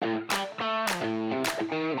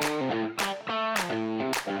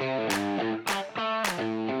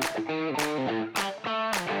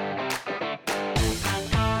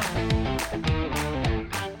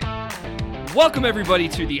Welcome, everybody,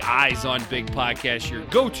 to the Eyes on Big podcast, your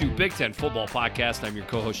go-to Big Ten football podcast. I'm your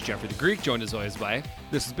co-host, Jeffrey the Greek, joined as always by...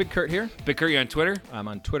 This is Big Kurt here. Big Kurt, you on Twitter? I'm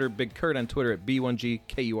on Twitter, Big Kurt on Twitter at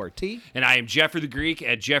B1GKURT. And I am Jeffrey the Greek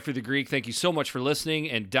at Jeffrey the Greek. Thank you so much for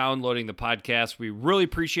listening and downloading the podcast. We really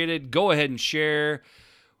appreciate it. Go ahead and share.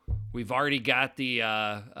 We've already got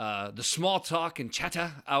the small talk and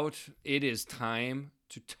chatter out. It is time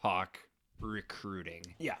to talk recruiting.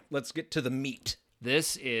 Yeah, let's get to the meat.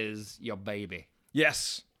 This is your baby.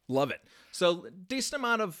 Yes, love it. So, decent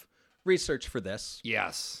amount of research for this.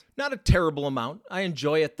 Yes. Not a terrible amount. I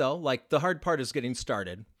enjoy it, though. Like, the hard part is getting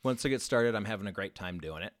started. Once I get started, I'm having a great time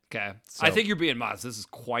doing it. Okay. So, I think you're being modest. This is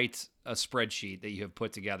quite a spreadsheet that you have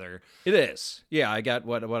put together. It is. Yeah, I got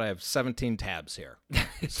what I have 17 tabs here.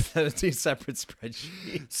 17 separate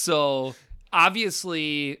spreadsheets. So,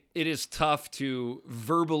 obviously, it is tough to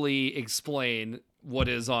verbally explain what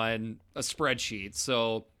is on a spreadsheet.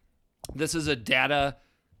 So this is a data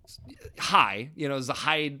high, it's a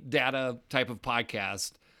high data type of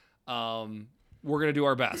podcast. We're going to do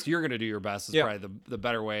our best. You're going to do your best is probably the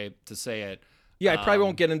better way to say it. Yeah, I probably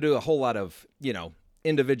won't get into a whole lot of,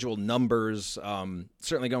 individual numbers.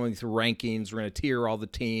 Certainly going through rankings. We're going to tier all the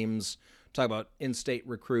teams, talk about in-state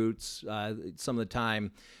recruits some of the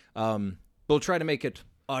time. We'll try to make it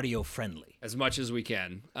audio friendly. As much as we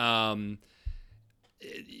can.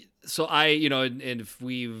 So and if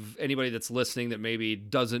anybody that's listening that maybe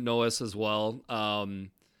doesn't know us as well,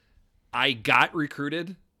 I got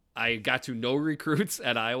recruited. I got to know recruits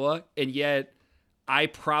at Iowa, and yet I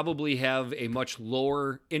probably have a much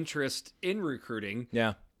lower interest in recruiting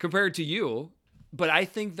compared to you. But I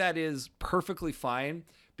think that is perfectly fine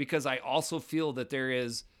because I also feel that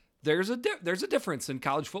there's a difference in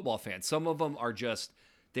college football fans. Some of them are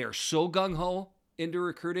they're so gung-ho into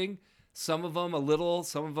recruiting. Some of them a little,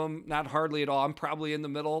 some of them not hardly at all. I'm probably in the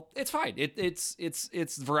middle. It's fine.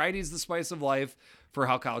 It's variety is the spice of life for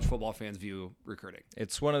how college football fans view recruiting.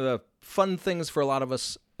 It's one of the fun things for a lot of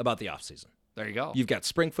us about the offseason. There you go. You've got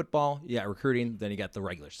spring football, you got recruiting, then you got the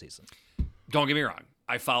regular season. Don't get me wrong.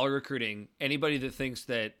 I follow recruiting. Anybody that thinks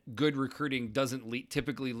that good recruiting doesn't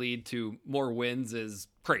typically lead to more wins is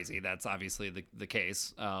crazy. That's obviously the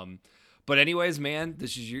case. But anyways, man,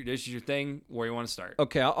 this is your thing. Where you want to start?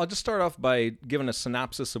 Okay, I'll just start off by giving a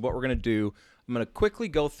synopsis of what we're going to do. I'm going to quickly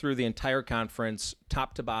go through the entire conference,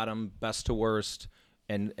 top to bottom, best to worst,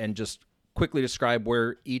 and just quickly describe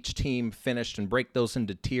where each team finished and break those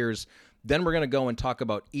into tiers. Then we're going to go and talk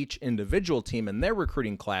about each individual team and their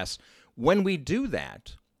recruiting class. When we do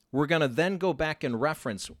that, we're going to then go back and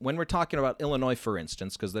reference, when we're talking about Illinois, for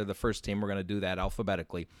instance, because they're the first team, we're going to do that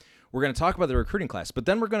alphabetically. We're going to talk about the recruiting class, but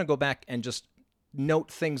then we're going to go back and just note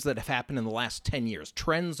things that have happened in the last 10 years,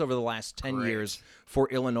 trends over the last 10 years for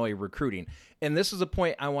Illinois recruiting. And this is a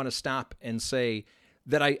point I want to stop and say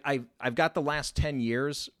that I've got the last 10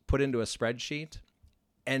 years put into a spreadsheet.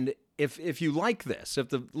 And if you like this, if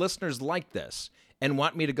the listeners like this and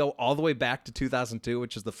want me to go all the way back to 2002,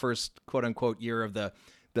 which is the first quote unquote year of the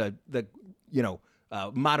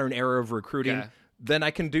modern era of recruiting, then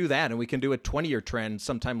I can do that, and we can do a 20-year trend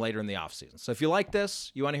sometime later in the offseason. So if you like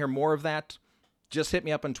this, you want to hear more of that, just hit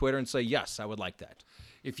me up on Twitter and say, yes, I would like that.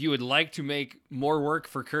 If you would like to make more work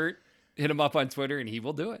for Kurt, hit him up on Twitter, and he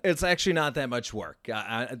will do it. It's actually not that much work.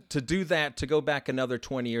 To do that, to go back another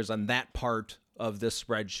 20 years on that part of this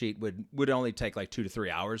spreadsheet would only take like 2 to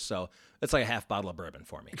 3 hours, so it's like a half bottle of bourbon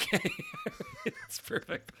for me. Okay. That's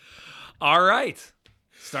perfect. All right.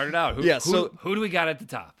 Start it out. Who do we got at the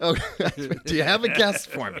top? Okay. Do you have a guess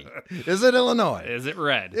for me? Is it Illinois? Is it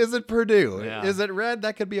red? Is it Purdue? Yeah. Is it red?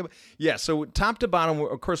 That could be so top to bottom,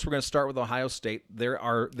 of course, we're going to start with Ohio State. They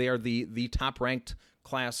are the top-ranked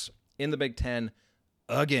class in the Big Ten.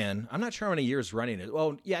 Again, I'm not sure how many years running it.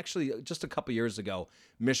 Well, yeah, actually, just a couple years ago,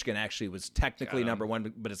 Michigan actually was technically number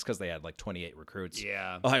one, but it's because they had like 28 recruits.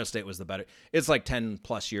 Yeah. Ohio State was the better. It's like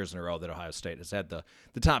 10-plus years in a row that Ohio State has had the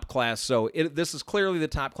top class. So this is clearly the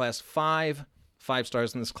top class. 5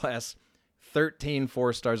 5-stars in this class, 13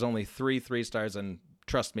 4-stars, only 3 3-stars, and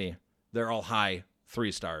trust me, they're all high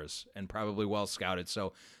 3-stars and probably well scouted.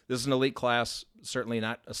 So this is an elite class, certainly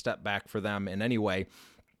not a step back for them in any way.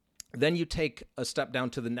 Then you take a step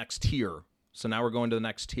down to the next tier. So now we're going to the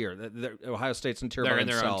next tier. Ohio State's in tier by themselves.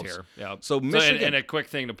 They're in their own tier. Yeah. So Michigan, and a quick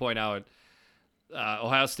thing to point out: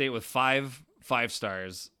 Ohio State with 5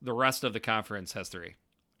 5-stars. The rest of the conference has 3.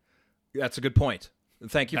 That's a good point.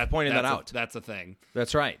 Thank you for pointing that out. That's a thing.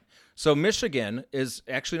 That's right. So Michigan is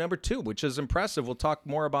actually number 2, which is impressive. We'll talk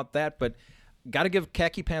more about that, but got to give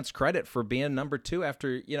Khaki Pants credit for being number 2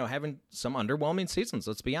 after, having some underwhelming seasons.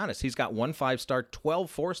 Let's be honest. He's got 1 5-star,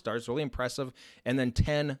 12 4-stars, really impressive, and then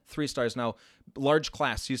 10 3-stars. Now, large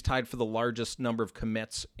class, he's tied for the largest number of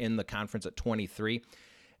commits in the conference at 23.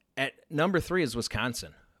 At number 3 is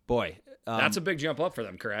Wisconsin. Boy. That's a big jump up for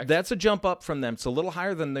them, correct? That's a jump up from them. It's a little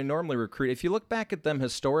higher than they normally recruit. If you look back at them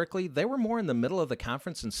historically, they were more in the middle of the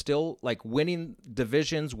conference and still like winning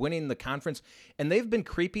divisions, winning the conference, and they've been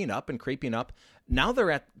creeping up. Now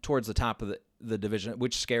they're towards the top of the division,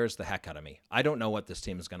 which scares the heck out of me. I don't know what this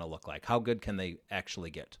team is going to look like. How good can they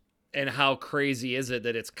actually get? And how crazy is it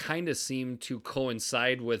that it's kind of seemed to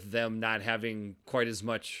coincide with them not having quite as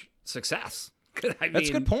much success? That's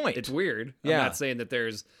a good point. It's weird. Yeah. I'm not saying that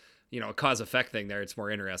there's a cause-effect thing there. It's more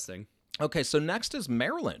interesting. Okay, so next is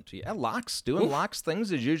Maryland. Yeah, Locks doing Locks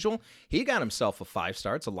things as usual. He got himself a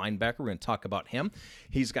 5-star. It's a linebacker. We're going to talk about him.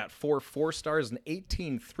 He's got 4 4-stars and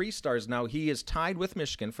 18 3-stars. Now, he is tied with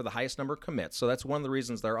Michigan for the highest number of commits, so that's one of the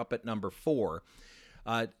reasons they're up at number 4.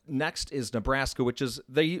 Next is Nebraska,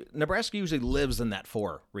 Nebraska usually lives in that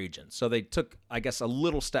 4 region. So they took, I guess, a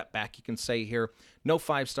little step back, you can say here. No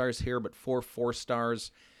 5-stars here, but 4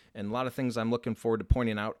 4-stars. And a lot of things I'm looking forward to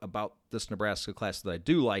pointing out about this Nebraska class that I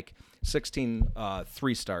do like. 16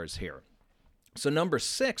 3-stars here. So number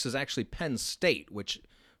 6 is actually Penn State, which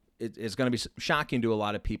is going to be shocking to a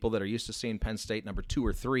lot of people that are used to seeing Penn State number 2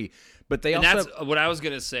 or 3. But they that's what I was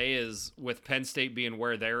going to say is with Penn State being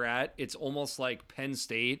where they're at, it's almost like Penn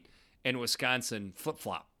State and Wisconsin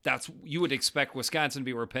flip-flop. You would expect Wisconsin to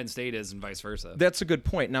be where Penn State is and vice versa. That's a good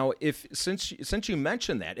point. Now, since you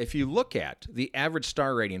mentioned that, if you look at the average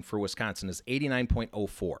star rating for Wisconsin is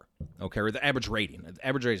 89.04, okay, or the average rating. The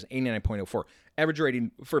average rating is 89.04. Average rating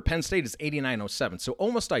for Penn State is 89.07, so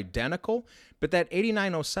almost identical, but that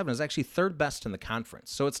 89.07 is actually 3rd best in the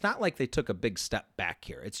conference. So it's not like they took a big step back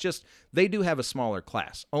here. It's just they do have a smaller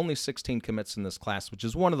class. Only 16 commits in this class, which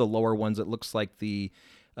is one of the lower ones. It looks like the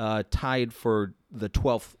tied for the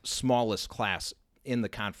 12th smallest class in the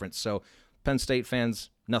conference. So Penn State fans,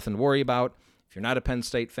 nothing to worry about. If you're not a Penn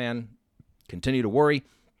State fan, continue to worry.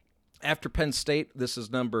 After Penn State, this is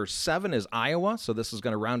number 7 is Iowa. So this is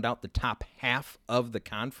going to round out the top half of the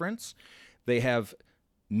conference. They have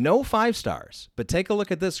no 5-stars, but take a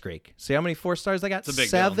look at this, Greek. See how many 4-stars they got? It's a big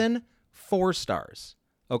 7 4-stars.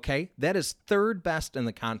 Okay, that is 3rd best in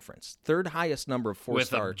the conference, 3rd highest number of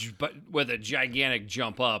 4-stars. But with a gigantic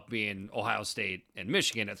jump up being Ohio State and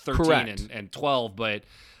Michigan at 13 and 12. But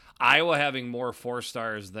Iowa having more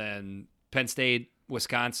 4-stars than Penn State,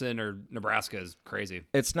 Wisconsin, or Nebraska is crazy.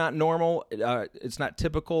 It's not normal. It's not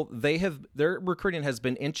typical. Their recruiting has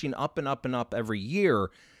been inching up and up and up every year.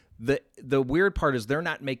 The weird part is they're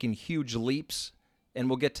not making huge leaps, and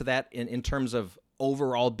we'll get to that in terms of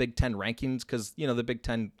overall Big Ten rankings, because the Big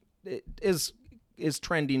Ten is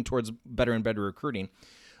trending towards better and better recruiting.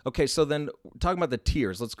 Okay, so then talking about the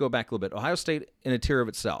tiers, let's go back a little bit. Ohio State in a tier of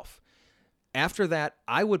itself. After that,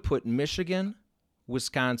 I would put Michigan,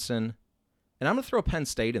 Wisconsin, and I'm going to throw Penn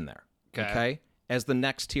State in there. Okay, as the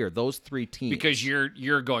next tier. Those 3 teams because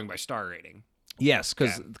you're going by star rating. Yes,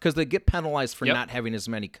 because they get penalized for not having as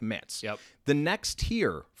many commits. Yep. The next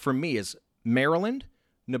tier for me is Maryland,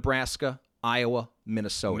 Nebraska, Iowa,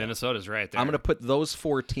 Minnesota. Minnesota's right there. I'm going to put those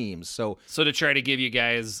 4 teams. So to try to give you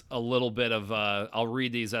guys a little bit of, I'll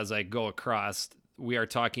read these as I go across. We are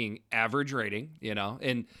talking average rating,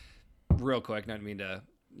 and real quick, not mean to,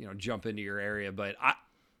 jump into your area, but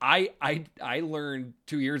I learned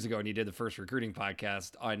 2 years ago when you did the first recruiting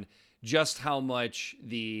podcast on just how much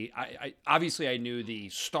I obviously I knew the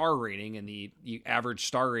star rating and the average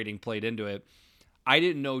star rating played into it. I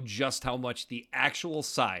didn't know just how much the actual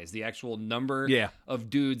size, the actual number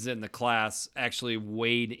of dudes in the class actually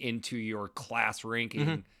weighed into your class ranking.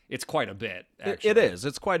 Mm-hmm. It's quite a bit, actually. It is.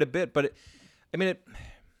 It's quite a bit, but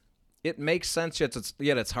it makes sense, yet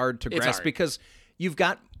it's hard to grasp because you've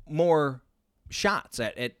got more shots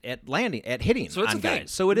at landing, at hitting so it's on a guys. thing.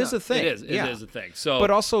 So it is a thing. It is a thing. So,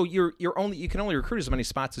 but also you can only recruit as many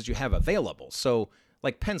spots as you have available. So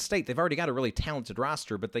like Penn State, they've already got a really talented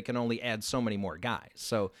roster, but they can only add so many more guys.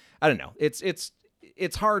 So I don't know. It's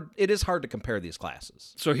hard. It is hard to compare these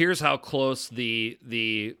classes. So here's how close the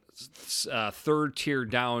 3rd tier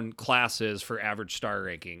down class is for average star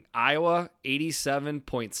ranking. Iowa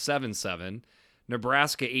 87.77,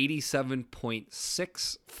 Nebraska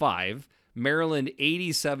 87.65, Maryland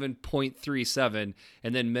 87.37,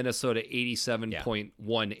 and then Minnesota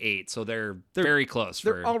 87.18. So they're very close.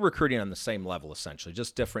 They're all recruiting on the same level, essentially,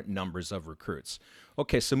 just different numbers of recruits.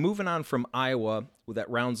 Okay, so moving on from Iowa, that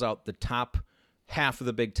rounds out the top half of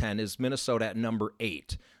the Big Ten, is Minnesota at number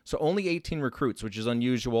 8. So only 18 recruits, which is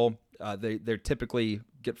unusual. They typically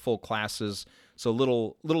get full classes, so a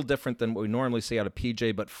little different than what we normally see out of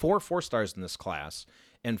PJ. But 4 4-stars in this class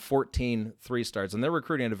and 14 3-stars, and they're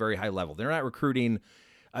recruiting at a very high level. They're not recruiting.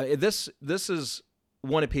 This is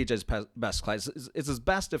one of PJ's best classes. It's his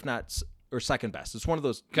best, if not or second best. It's one of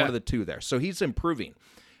the two there. So he's improving.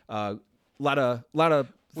 A lot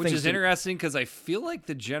of which is interesting because I feel like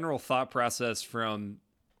the general thought process from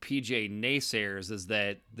PJ naysayers is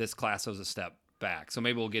that this class was a step back. So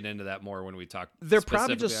maybe we'll get into that more when we talk. They're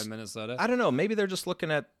specifically probably just on Minnesota. I don't know. Maybe they're just looking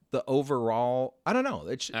at the overall. I don't know.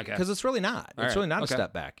 Because it's really not. It's really not a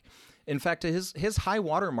step back. In fact, his high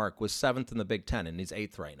water mark was 7th in the Big Ten, and he's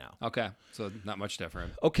 8th right now. Okay, so not much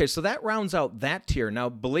different. Okay, so that rounds out that tier. Now,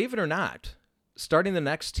 believe it or not, starting the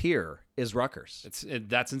next tier is Rutgers.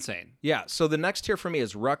 That's insane. Yeah, so the next tier for me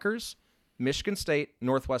is Rutgers, Michigan State,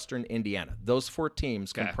 Northwestern, Indiana. Those 4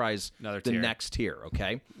 teams comprise the next tier,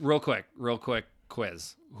 okay? Real quick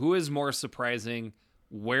quiz. Who is more surprising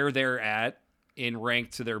where they're at in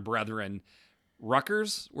rank to their brethren?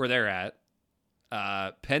 Rutgers, where they're at,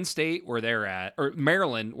 Penn State, where they're at, or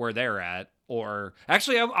Maryland, where they're at, or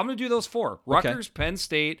actually, I'm going to do those 4. Rutgers, Penn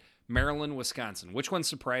State, Maryland, Wisconsin. Which one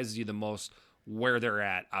surprises you the most where they're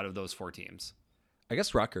at out of those 4 teams? I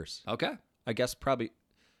guess Rutgers. Okay. I guess probably.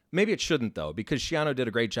 Maybe it shouldn't, though, because Schiano did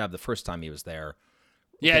a great job the first time he was there.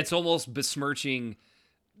 Yeah, it's almost besmirching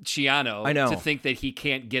Schiano to think that he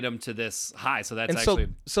can't get him to this high. So that's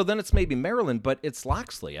so then it's maybe Maryland, but it's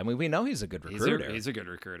Loxley. I mean, we know he's a good recruiter. He's a good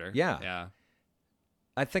recruiter. Yeah.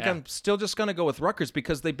 I think I'm still just going to go with Rutgers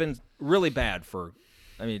because they've been really bad for,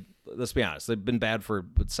 I mean, let's be honest. They've been bad for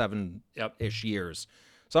 7-ish years.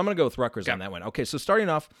 So I'm going to go with Rutgers on that one. Okay, so starting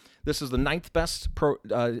off, this is the 9th best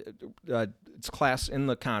class in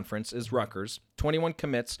the conference is Rutgers. 21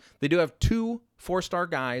 commits. They do have 2 4-star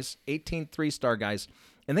guys, 18 3-star guys,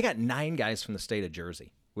 and they got 9 guys from the state of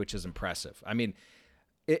Jersey, which is impressive. I mean,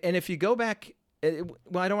 and if you go back,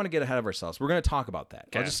 well, I don't want to get ahead of ourselves. We're going to talk about that.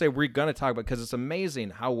 I'll just say we're going to talk about it because it's amazing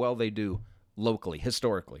how well they do locally,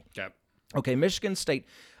 historically. Okay, Michigan State,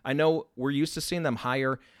 I know we're used to seeing them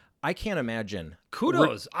higher. I can't imagine.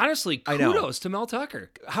 Honestly, kudos to Mel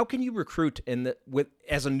Tucker. How can you recruit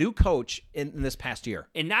as a new coach in this past year?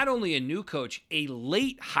 And not only a new coach, a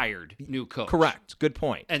late hired new coach. Correct. Good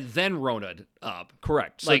point. And then Rona'd up.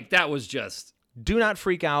 Correct. Like that was just. Do not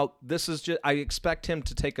freak out. This is just. I expect him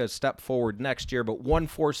to take a step forward next year, but 1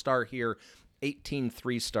 4-star here, 18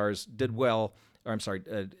 3-stars did well. Or I'm sorry,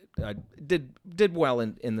 did well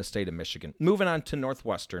in the state of Michigan. Moving on to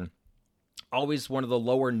Northwestern. Always one of the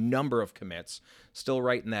lower number of commits, still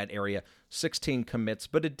right in that area. 16 commits,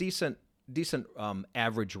 but a decent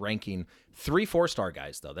average ranking. 3 4-star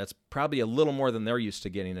guys, though. That's probably a little more than they're used to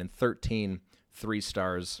getting, and 13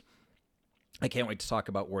 3-stars. I can't wait to talk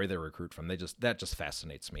about where they recruit from. That just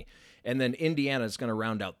fascinates me. And then Indiana is going to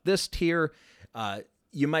round out this tier.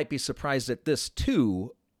 You might be surprised at this,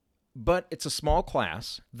 too, but it's a small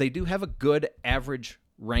class. They do have a good average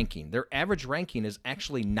ranking. Their average ranking is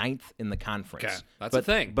actually 9th in the conference. Okay, that's a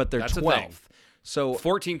thing. But they're 12th. So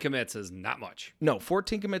 14 commits is not much. No,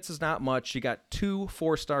 14 commits is not much. You got 2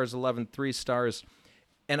 4-stars, 11 3-stars.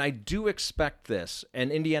 And I do expect this,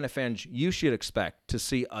 and Indiana fans, you should expect to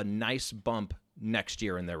see a nice bump next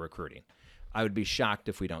year in their recruiting. I would be shocked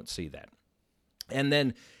if we don't see that. And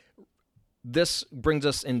then this brings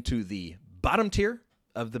us into the bottom tier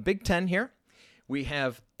of the Big Ten here. We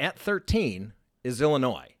have at 13 is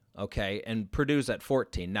Illinois, okay, and Purdue's at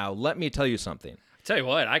 14. Now, let me tell you something. Tell you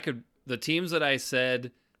what, the teams that I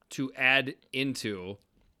said to add into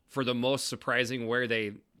for the most surprising where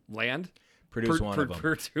they land, Purdue's one of them.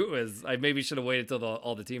 Purdue is. I maybe should have waited till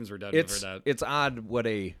all the teams were done for that. It's odd what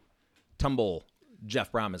a tumble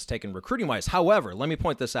Jeff Brom has taken recruiting-wise. However, let me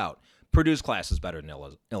point this out. Purdue's class is better than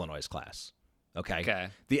Illinois' class. Okay.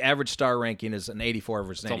 The average star ranking is an 84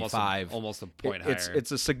 versus 85. Almost a point higher.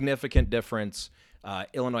 It's a significant difference.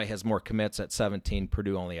 Illinois has more commits at 17.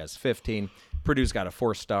 Purdue only has 15. Purdue's got a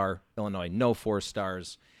 4-star. Illinois, no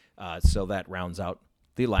 4-stars. So that rounds out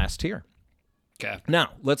the last tier. Okay.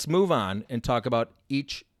 Now, let's move on and talk about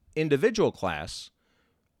each individual class.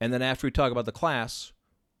 And then after we talk about the class,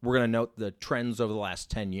 we're going to note the trends over the last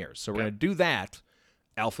 10 years. So we're going to do that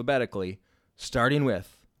alphabetically, starting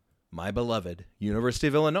with my beloved University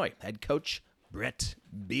of Illinois head coach Bret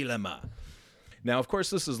Bielema. Now, of course,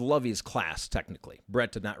 this is Lovey's class, technically.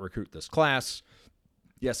 Bret did not recruit this class.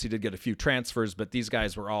 Yes, he did get a few transfers, but these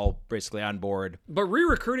guys were all basically on board. But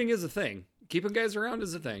re-recruiting is a thing. Keeping guys around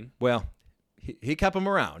is a thing. Well, he kept them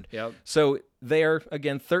around. Yep. So they are,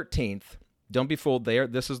 again, 13th. Don't be fooled.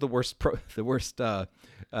 This is the worst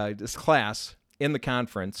this class in the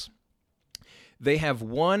conference. They have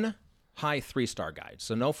 1 high 3-star guys,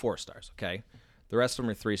 so no 4 stars, okay? The rest of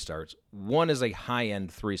them are 3 stars. One is a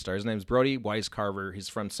high-end 3-star. His name is Brody Weiscarver. He's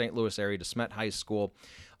from St. Louis area, DeSmet High School.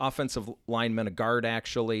 Offensive lineman, a guard,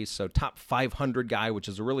 actually, so top 500 guy, which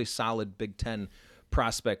is a really solid Big Ten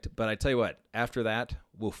prospect. But I tell you what, after that,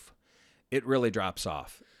 woof, it really drops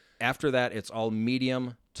off. After that, it's all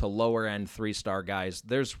medium to lower-end 3-star guys.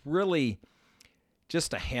 There's really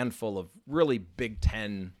just a handful of really Big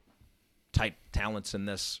Ten-type talents in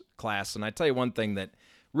this class. And I tell you one thing that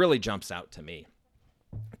really jumps out to me,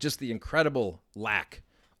 just the incredible lack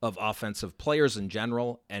of offensive players in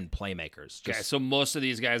general and playmakers. Okay, so most of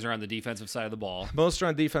these guys are on the defensive side of the ball. Most are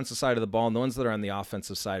on the defensive side of the ball, and the ones that are on the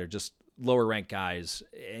offensive side are just lower-ranked guys.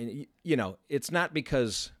 And, it's not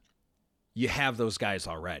because you have those guys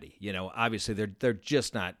already. Obviously they're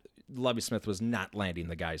just not – Lovie Smith was not landing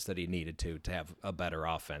the guys that he needed to have a better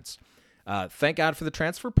offense. Thank God for the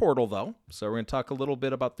transfer portal, though. So we're going to talk a little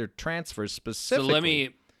bit about their transfers specifically. So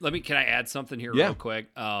let me. Can I add something here real quick?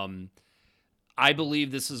 I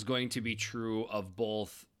believe this is going to be true of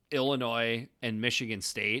both Illinois and Michigan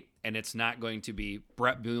State, and it's not going to be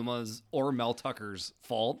Brett Buma's or Mel Tucker's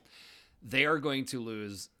fault. They are going to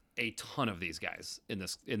lose a ton of these guys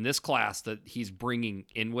in this class that he's bringing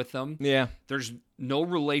in with them. Yeah, there's no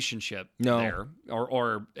relationship there,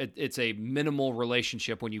 or it's a minimal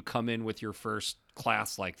relationship when you come in with your first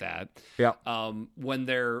class like that. Yeah. When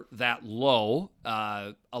they're that low,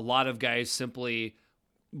 a lot of guys simply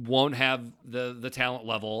won't have the talent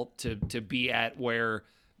level to be at where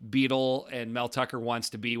Beadle and Mel Tucker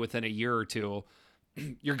wants to be within a year or two.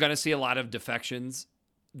 You're going to see a lot of defections.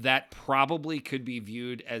 That probably could be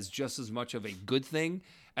viewed as just as much of a good thing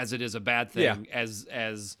as it is a bad thing,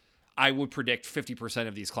 as I would predict 50%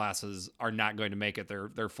 of these classes are not going to make it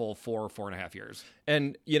their full 4.5 years.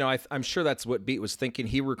 And, I'm sure that's what Beat was thinking.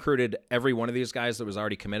 He recruited every one of these guys that was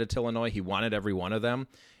already committed to Illinois. He wanted every one of them.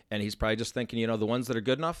 And he's probably just thinking, the ones that are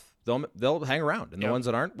good enough, they'll hang around. And the ones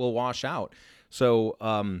that aren't will wash out. So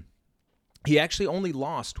he actually only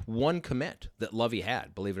lost one commit that Lovie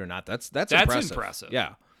had, believe it or not. That's impressive.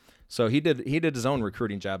 Yeah. So he did his own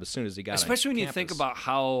recruiting job as soon as he got Especially when campus. You think about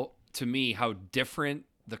how different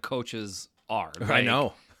the coaches are. Like, I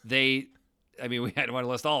know. We had want to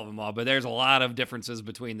list all of them all, but there's a lot of differences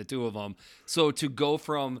between the two of them. So to go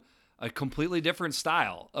from a completely different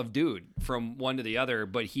style of dude from one to the other,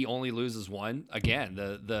 but he only loses one, again,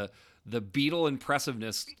 the Beetle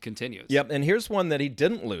impressiveness continues. Yep, and here's one that he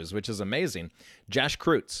didn't lose, which is amazing. Josh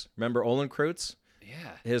Kreutz. Remember Olin Kreutz?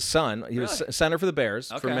 Yeah. His son, he was center for the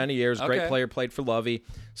Bears for many years. Great player, played for Lovie.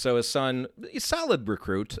 So his son, a solid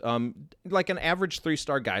recruit, like an average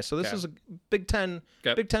 3-star guy. So this is a Big Ten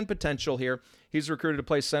potential here. He's recruited to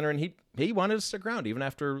play center, and he wanted to stick around even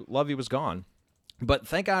after Lovie was gone. But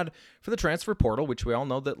thank God for the transfer portal, which we all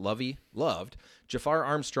know that Lovie loved. Jafar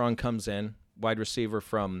Armstrong comes in, wide receiver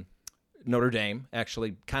from Notre Dame,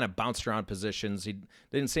 actually kind of bounced around positions. He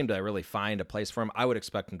didn't seem to really find a place for him. I would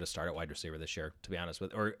expect him to start at wide receiver this year, to be honest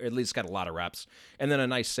with, or at least got a lot of reps. And then a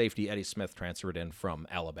nice safety, Eddie Smith, transferred in from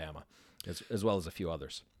Alabama, as well as a few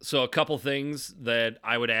others. So a couple things that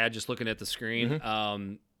I would add, just looking at the screen.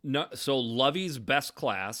 Mm-hmm. So Lovie's best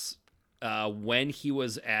class when he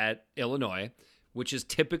was at Illinois, which is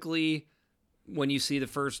typically when you see the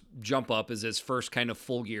first jump up is his first kind of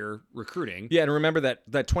full year recruiting. Yeah, and remember that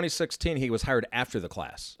 2016 he was hired after the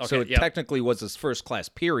class. Okay, so it technically was his first class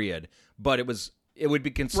period, but it would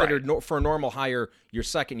be considered for a normal hire your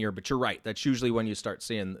second year, but you're right. That's usually when you start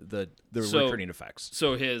seeing the recruiting effects.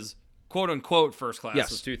 So his quote-unquote first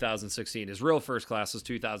class was 2016. His real first class was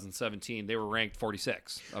 2017. They were ranked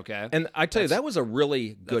 46, okay? And I tell you, that was a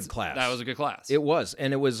really good class. That was a good class. It was,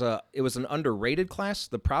 and it was an underrated class.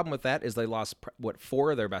 The problem with that is they lost,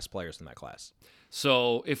 4 of their best players in that class.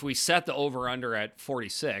 So if we set the over-under at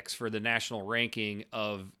 46 for the national ranking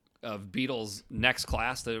of Beatles' next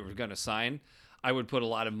class that we're going to sign, I would put a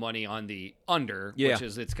lot of money on the under, which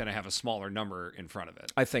is it's going to have a smaller number in front of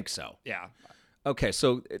it. I think so. Yeah. Okay,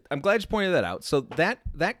 so I'm glad you pointed that out. So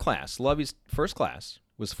that class, Lovie's first class,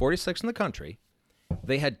 was 46 in the country.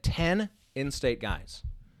 They had 10 in-state guys.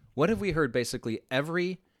 What have we heard basically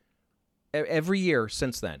every year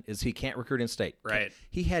since then is he can't recruit in-state. Right.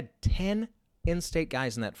 He had 10 in-state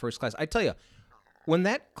guys in that first class. I tell you, when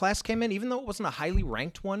that class came in, even though it wasn't a highly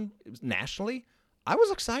ranked one nationally, I was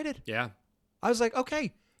excited. Yeah. I was like,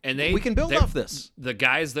 okay. And we can build off this. The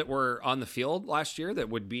guys that were on the field last year that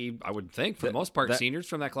would be, I would think, for the most part, seniors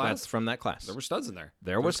from that class. That's from that class. There were studs in there.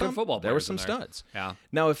 There were some football players. There were some studs. Yeah.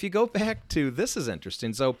 Now, if you go back to, this is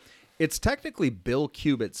interesting. So it's technically Bill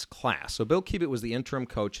Cubitt's class. So Bill Cubitt was the interim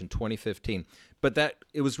coach in 2015. But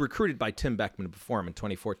it was recruited by Tim Beckman before him in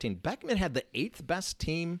 2014. Beckman had the 8th best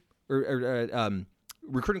team or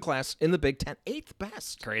recruiting class in the Big Ten. 8th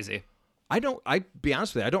best. Crazy. I be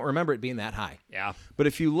honest with you, I don't remember it being that high. Yeah. But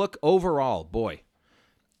if you look overall, boy,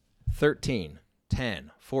 13,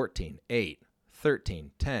 10, 14, 8,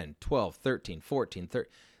 13, 10, 12, 13, 14,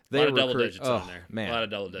 13. A lot of double digits on there. Man. A lot of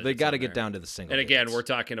double digits. They got to get down to the single And again, digits. we're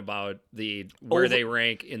talking about where they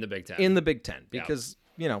rank in the Big Ten. In the Big Ten, because,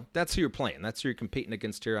 that's who you're playing. That's who you're competing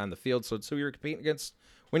against here on the field. So it's who you're competing against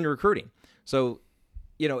when you're recruiting. So,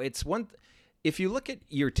 it's one. If you look at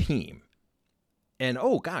your team and,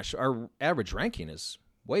 oh, gosh, our average ranking is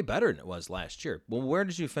way better than it was last year. Well, where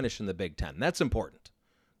did you finish in the Big Ten? That's important.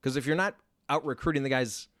 Because if you're not out recruiting the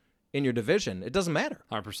guys in your division, it doesn't matter.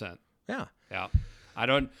 100%. Yeah. Yeah.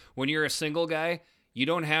 When you're a single guy, you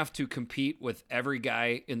don't have to compete with every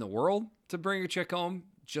guy in the world to bring a chick home,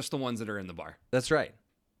 just the ones that are in the bar. That's right.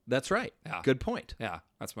 Yeah. Good point. Yeah.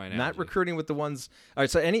 That's my analogy. Not recruiting with the ones. All right.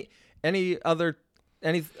 So any other.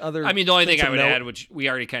 I mean, the only thing I would add, which we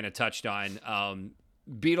already kind of touched on,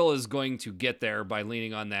 Beetle is going to get there by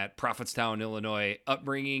leaning on that Prophetstown, Illinois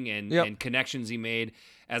upbringing and connections he made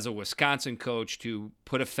as a Wisconsin coach to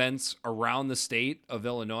put a fence around the state of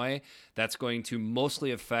Illinois. That's going to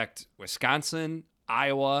mostly affect Wisconsin,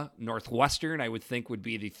 Iowa, Northwestern, I would think would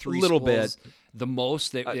be the three schools the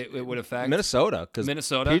most that it would affect. Minnesota, because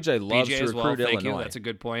PJ loves to recruit Illinois. Thank you. That's a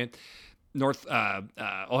good point.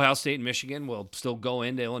 Ohio State and Michigan will still go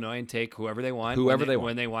into Illinois and take whoever they want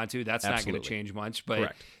when they want to. That's not going to change much. But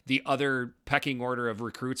Correct. The other pecking order of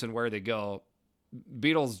recruits and where they go,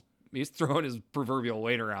 he's throwing his proverbial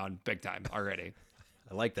weight around big time already.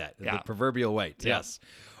 I like that. Yeah. The proverbial weight. Yeah. Yes.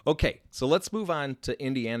 Okay, so let's move on to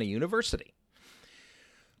Indiana University.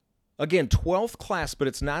 Again, 12th class, but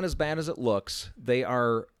it's not as bad as it looks. They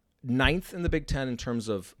are 9th in the Big Ten in terms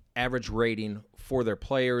of average rating for their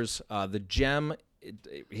players. The gem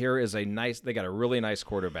here is they got a really nice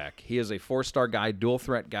quarterback. He is a 4-star guy, dual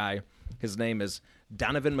threat guy. His name is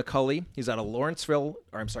Donovan McCulley. He's out of Lawrence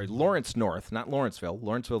North, not Lawrenceville.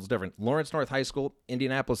 Lawrenceville's different. Lawrence North High School,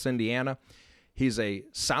 Indianapolis, Indiana. He's a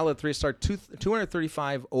solid 3-star,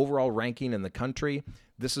 235 overall ranking in the country.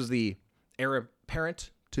 This is the heir apparent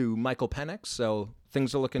to Michael Penix, so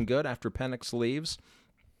things are looking good after Penix leaves.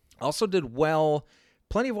 Also did well.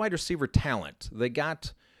 Plenty of wide receiver talent. They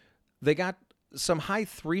got some high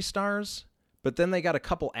 3-stars, but then they got a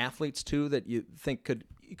couple athletes too that you think could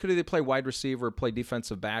either play wide receiver or play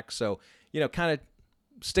defensive back. So, kind of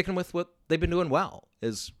sticking with what they've been doing well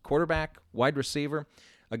is quarterback, wide receiver.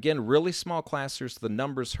 Again, really small classers. The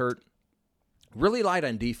numbers hurt. Really light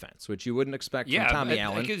on defense, which you wouldn't expect from Tommy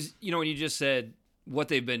Allen. Because, when you just said what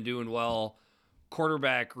they've been doing well,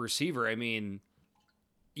 quarterback, receiver, I mean,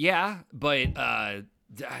 yeah, but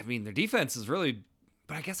their defense is really,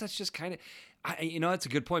 but I guess that's just kind of, that's a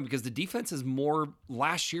good point because the defense is more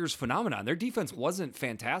last year's phenomenon. Their defense wasn't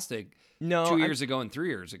fantastic 2 years ago and 3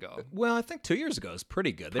 years ago. Well, I think 2 years ago is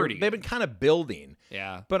pretty good. They've been kind of building.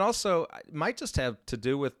 Yeah. But also, it might just have to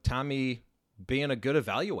do with Tommy being a good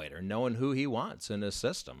evaluator, knowing who he wants in his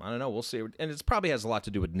system. I don't know. We'll see. And it probably has a lot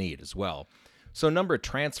to do with need as well. So a number of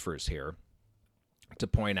transfers here to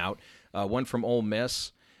point out. One from Ole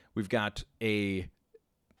Miss. We've got a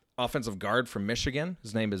offensive guard from Michigan.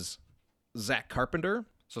 His name is Zach Carpenter.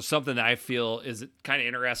 So something that I feel is kind of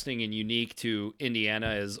interesting and unique to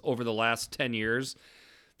Indiana is over the last 10 years,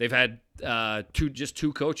 they've had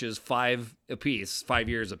two coaches, 5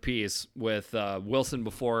 years apiece, with Wilson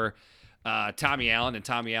before Tommy Allen and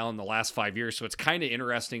Tommy Allen the last 5 years. So it's kind of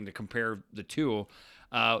interesting to compare the two.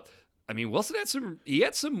 Wilson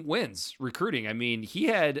had some wins recruiting. I mean, he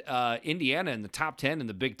had Indiana in the top 10 in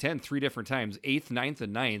the Big Ten 3 different times, 8th, 9th,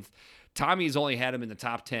 and 9th. Tommy's only had him in the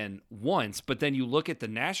top 10 once, but then you look at the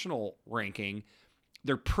national ranking,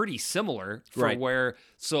 they're pretty similar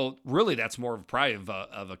so really that's more of probably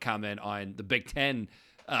of a comment on the Big Ten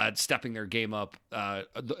stepping their game up,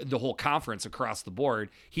 the whole conference across the board.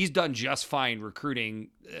 He's done just fine recruiting,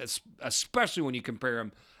 especially when you compare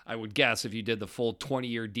him. I would guess if you did the full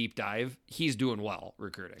 20-year deep dive, he's doing well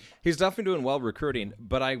recruiting. He's definitely doing well recruiting,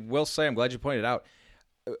 but I will say, I'm glad you pointed out,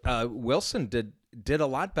 Wilson did a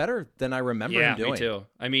lot better than I remember him doing. Yeah, me too.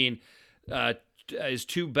 I mean, his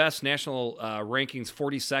 2 best national rankings,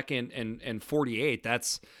 42nd and 48.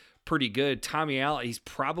 That's pretty good. Tommy Allen, he's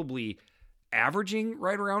probably averaging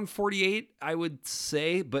right around 48, I would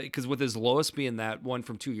say, but because with his lowest being that one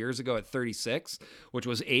from 2 years ago at 36, which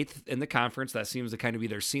was 8th in the conference, that seems to kind of be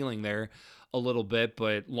their ceiling there a little bit.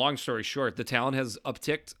 But long story short, the talent has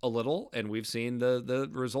upticked a little, and we've seen the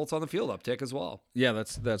results on the field uptick as well. Yeah,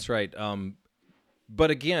 that's right. But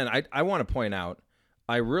again, I want to point out,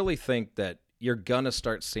 I really think that you're going to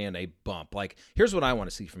start seeing a bump. Like, here's what I want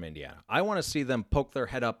to see from Indiana. I want to see them poke their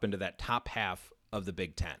head up into that top half of the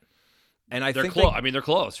Big Ten. And I think they're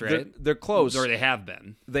close, right? They're close. Or they have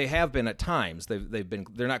been. They have been at times. They've been.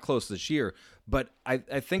 They're not close this year. But I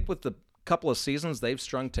think with the couple of seasons they've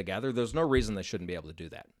strung together, there's no reason they shouldn't be able to do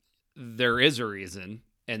that. There is a reason,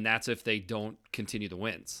 and that's if they don't continue the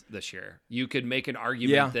wins this year. You could make an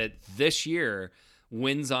argument that this year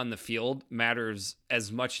wins on the field matters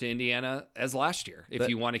as much to Indiana as last year if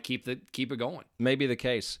you want to keep it going. Maybe the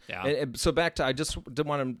case. Yeah. And so back to, I just did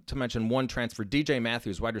want to mention one transfer. DJ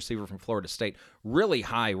Matthews, wide receiver from Florida State, really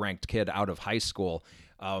high-ranked kid out of high school.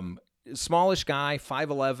 Smallish guy,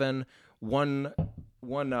 5'11",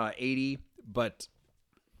 180, but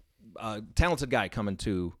talented guy coming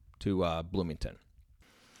to Bloomington.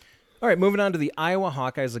 All right, moving on to the Iowa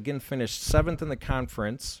Hawkeyes. Again, finished 7th in the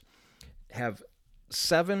conference. Have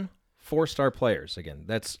 7 4-star players. Again,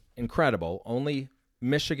 that's incredible. Only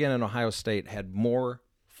Michigan and Ohio State had more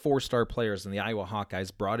 4-star players than the Iowa Hawkeyes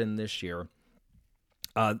brought in this year.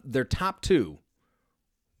 Their top 2,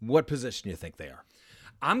 what position do you think they are?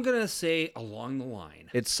 I'm going to say along the line.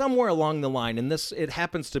 It's somewhere along the line, and it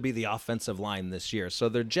happens to be the offensive line this year. So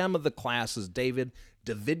their gem of the class is David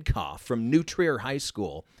Davidkoff from New Trier High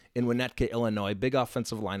School in Winnetka, Illinois. Big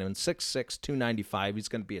offensive lineman, 6'6", 295. He's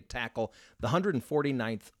going to be a tackle. The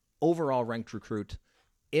 149th overall ranked recruit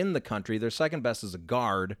in the country. Their second best is a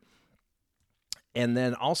guard. And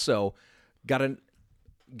then also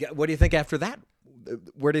what do you think after that?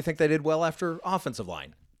 Where do you think they did well after offensive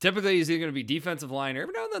line? Typically, he's either going to be defensive line, or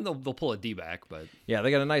every now and then they'll pull a D-back. But yeah, they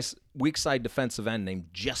got a nice weak side defensive end named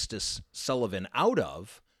Justice Sullivan out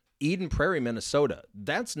of Eden Prairie, Minnesota.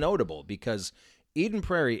 That's notable because Eden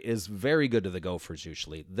Prairie is very good to the Gophers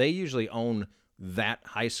usually. They usually own that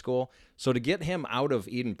high school. So to get him out of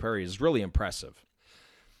Eden Prairie is really impressive.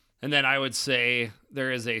 And then I would say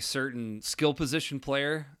there is a certain skill position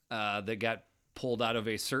player that got pulled out of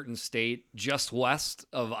a certain state just west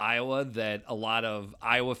of Iowa that a lot of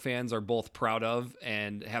Iowa fans are both proud of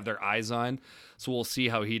and have their eyes on. So we'll see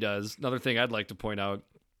how he does. Another thing I'd like to point out,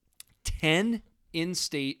 10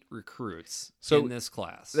 in-state recruits in this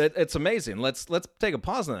class. It's amazing. Let's take a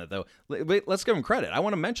pause on that, though. Let's give him credit. I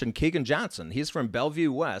want to mention Keegan Johnson. He's from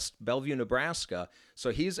Bellevue West, Bellevue, Nebraska.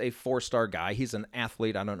 So he's a 4-star guy. He's an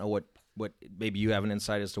athlete. I don't know what maybe you have an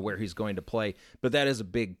insight as to where he's going to play, but that is a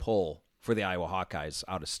big pull for the Iowa Hawkeyes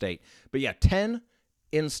out of state. But yeah, 10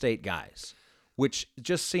 in-state guys, which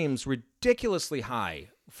just seems ridiculously high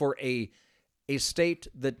for a state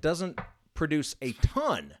that doesn't produce a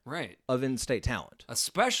ton of in-state talent.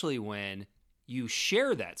 Especially when you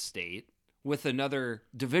share that state with another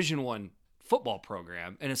Division I football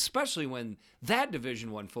program, and especially when that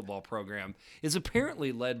Division I football program is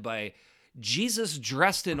apparently led by Jesus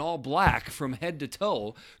dressed in all black from head to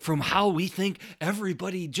toe, from how we think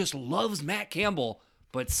everybody just loves Matt Campbell,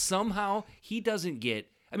 but somehow he doesn't get...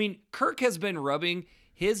 I mean, Kirk has been rubbing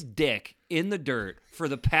his dick in the dirt for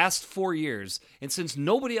the past 4 years, and since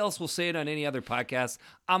nobody else will say it on any other podcast,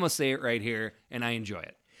 I'm going to say it right here, and I enjoy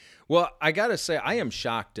it. Well, I got to say, I am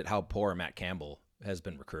shocked at how poor Matt Campbell has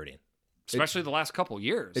been recruiting. Especially the last couple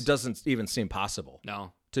years. It doesn't even seem possible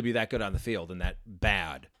to be that good on the field and that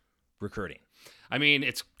bad recruiting. I mean,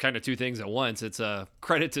 it's kind of two things at once. It's a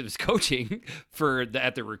credit to his coaching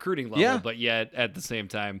at the recruiting level, but yet at the same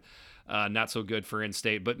time, not so good for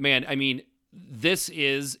in-state. But man, I mean, this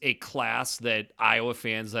is a class that Iowa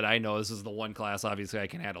fans that I know, this is the one class obviously I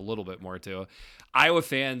can add a little bit more to. Iowa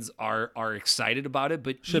fans are excited about it,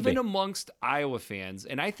 but even amongst Iowa fans,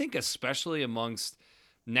 and I think especially amongst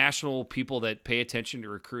national people that pay attention to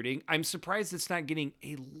recruiting, I'm surprised it's not getting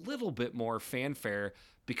a little bit more fanfare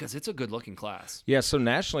because it's a good-looking class. Yeah, so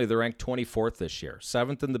nationally they're ranked 24th this year,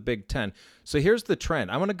 7th in the Big Ten. So here's the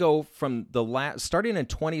trend. I'm going to go from starting in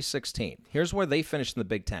 2016. Here's where they finished in the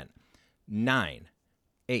Big Ten. 9,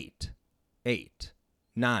 8, 8,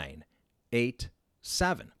 9, 8,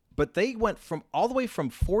 7. But they went all the way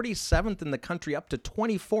from 47th in the country up to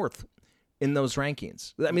 24th in those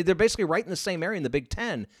rankings. I mean, they're basically right in the same area in the Big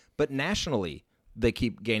Ten, but nationally they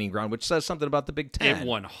keep gaining ground, which says something about the Big Ten. It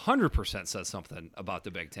 100% says something about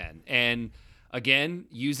the Big Ten. And again,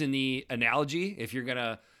 using the analogy, if you're going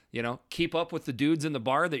to, keep up with the dudes in the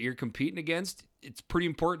bar that you're competing against, it's pretty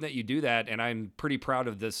important that you do that. And I'm pretty proud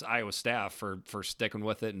of this Iowa staff for sticking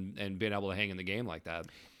with it and being able to hang in the game like that.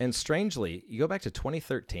 And strangely, you go back to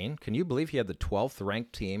 2013. Can you believe he had the 12th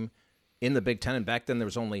ranked team in the Big Ten? And back then there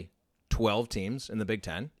was only 12 teams in the Big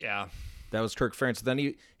Ten. Yeah. That was Kirk Ferentz. Then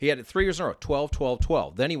he had it 3 years in a row, 12, 12,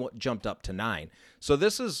 12. Then he jumped up to 9. So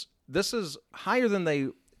this is this is higher than they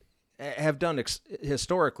have done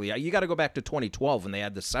historically. You got to go back to 2012 when they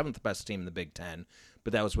had the 7th best team in the Big Ten,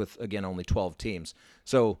 but that was with, again, only 12 teams.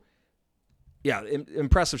 So, yeah,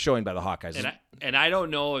 impressive showing by the Hawkeyes. And I don't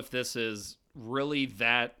know if this is really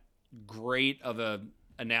that great of a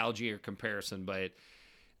analogy or comparison, but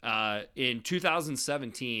in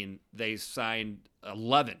 2017 they signed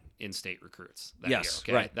 11 in-state recruits that year.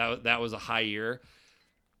 Okay? Right. That was a high year.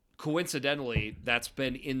 Coincidentally, that's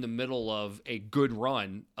been in the middle of a good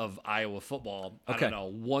run of Iowa football. Okay. I don't know.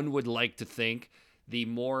 One would like to think the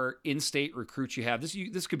more in-state recruits you have,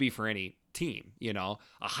 this could be for any team, a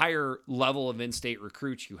higher level of in-state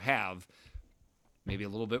recruits you have, maybe a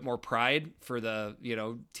little bit more pride for the,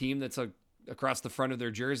 team that's across the front of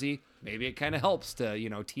their jersey. Maybe it kind of helps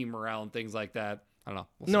to, team morale and things like that. I don't know.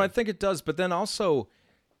 We'll see. I think it does. But then also,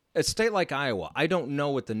 a state like Iowa, I don't know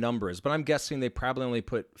what the number is, but I'm guessing they probably only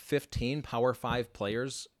put 15 Power 5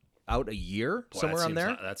 players out a year, somewhere on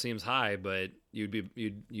there. That seems high, but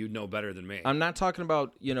you'd know better than me. I'm not talking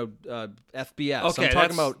about FBS. Okay, I'm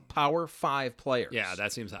talking about Power 5 players. Yeah,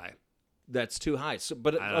 that seems high. That's too high. So,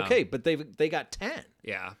 but they got 10.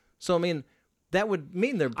 Yeah. So I mean, that would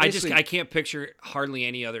mean they're basically... I can't picture hardly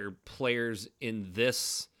any other players in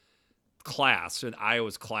this class, in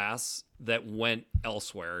Iowa's class, that went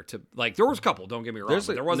elsewhere to, like, there was a couple, don't get me wrong,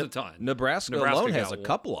 but there wasn't a ton. Nebraska alone has a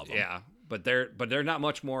couple of them. Yeah, but they're not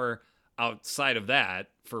much more outside of that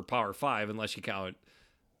for Power 5 unless you count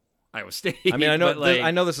Iowa State. I mean,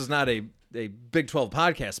 I know this is not a Big 12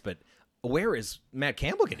 podcast, but where is Matt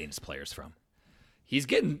Campbell getting his players from? He's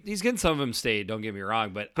getting some of them state, don't get me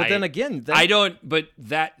wrong, but then again, I don't. But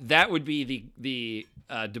that would be the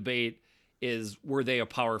debate is, were they a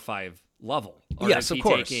Power 5 level? Or yes, of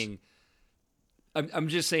course. I'm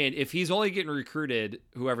just saying, if he's only getting recruited,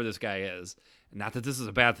 whoever this guy is, not that this is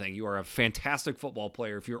a bad thing. You are a fantastic football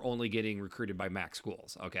player if you're only getting recruited by MAC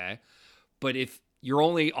schools, okay? But if your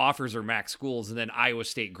only offers are MAC schools and then Iowa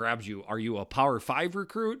State grabs you, are you a Power 5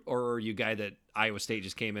 recruit, or are you a guy that Iowa State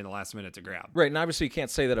just came in the last minute to grab? Right, and obviously you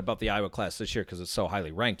can't say that about the Iowa class this year because it's so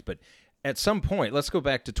highly ranked, but at some point, let's go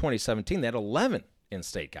back to 2017, they had 11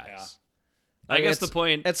 in-state guys. Yeah. I guess the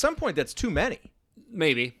point... At some point, that's too many.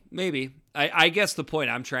 Maybe. I guess the point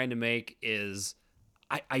I'm trying to make is,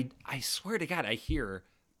 I swear to God, I hear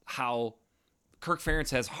how Kirk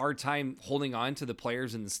Ferentz has hard time holding on to the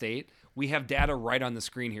players in the state. We have data right on the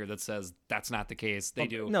screen here that says that's not the case. They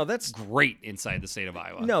do that's great inside the state of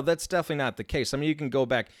Iowa. No, that's definitely not the case. I mean, you can go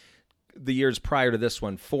back the years prior to this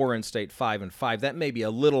one, 4 in-state, 5 and 5. That may be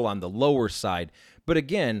a little on the lower side. But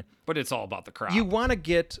again... But it's all about the crowd. You want to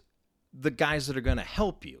get the guys that are going to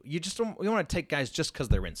help you. You want to take guys just because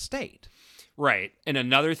they're in state. Right. And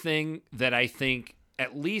another thing that I think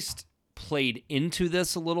at least played into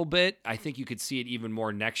this a little bit, I think you could see it even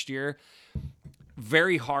more next year.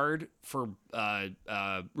 Very hard for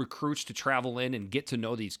recruits to travel in and get to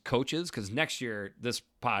know these coaches, because next year this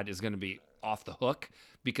pod is going to be off the hook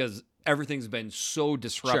because everything's been so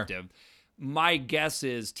disruptive. Sure. My guess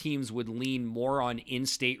is teams would lean more on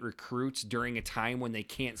in-state recruits during a time when they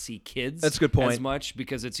can't see kids. That's a good point. As much,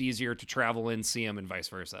 because it's easier to travel in, see them, and vice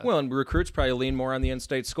versa. Well, and recruits probably lean more on the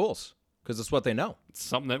in-state schools because it's what they know. It's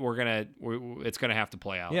something that it's gonna have to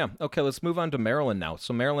play out. Yeah. Okay. Let's move on to Maryland now.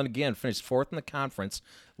 So Maryland again finished 4th in the conference.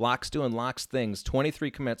 Locks doing Locks things. 23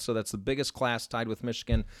 commits. So that's the biggest class, tied with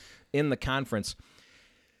Michigan in the conference.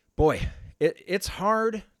 Boy, it's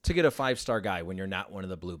hard to get a 5-star guy when you're not one of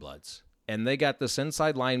the Blue Bloods. And they got this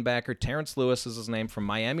inside linebacker, Terrence Lewis is his name, from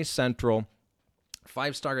Miami Central.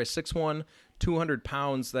 5-star guy, 6'1", 200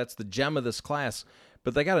 pounds. That's the gem of this class.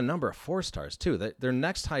 But they got a number of 4-stars, too. Their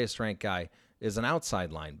next highest ranked guy is an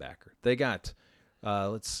outside linebacker. They got,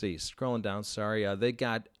 let's see, scrolling down, sorry. They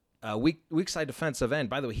got a weak side defensive end.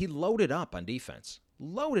 By the way, he loaded up on defense.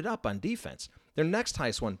 Their next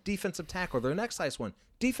highest one, defensive tackle. Their next highest one,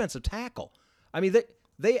 defensive tackle. I mean,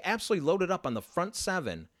 they absolutely loaded up on the front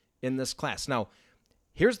 7 in this class. Now,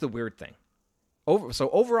 here's the weird thing.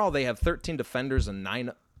 Overall, they have 13 defenders and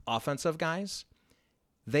 9 offensive guys.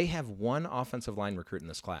 They have 1 offensive line recruit in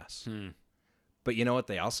this class. But you know what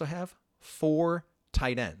they also have? 4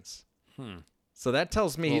 tight ends. So that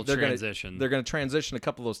tells me they're going to transition a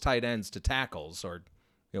couple of those tight ends to tackles, or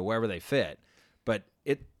wherever they fit. But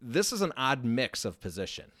this is an odd mix of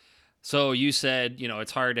position. So you said,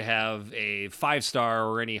 it's hard to have a 5-star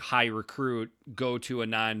or any high recruit go to a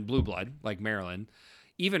non-blue blood like Maryland.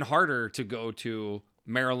 Even harder to go to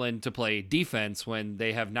Maryland to play defense when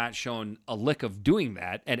they have not shown a lick of doing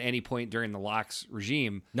that at any point during the Locks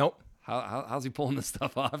regime. Nope. How's he pulling this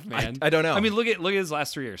stuff off, man? I don't know. I mean, look at his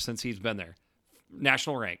last 3 years since he's been there.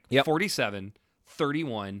 National rank, 47,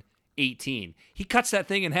 31, 18. He cuts that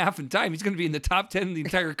thing in half in time. He's going to be in the top 10 in the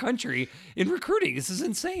entire country in recruiting. This is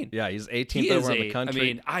insane. Yeah, he's 18th over in the country. I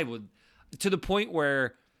mean, I would, to the point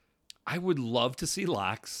where I would love to see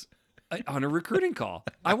Locks on a recruiting call.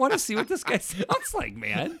 I want to see what this guy sounds like,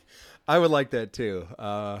 man. I would like that too.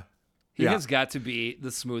 He has got to be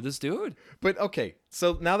the smoothest dude. But okay,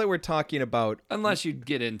 so now that we're talking about, unless you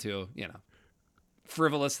get into,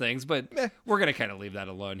 frivolous things, but we're going to kind of leave that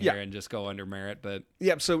alone here and just go under merit. But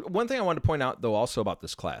yeah, so one thing I want to point out though also about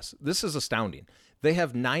this class, this is astounding. They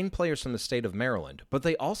have 9 players from the state of Maryland, but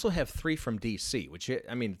they also have 3 from DC, which,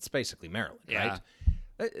 I mean, it's basically Maryland, right?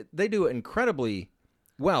 They do incredibly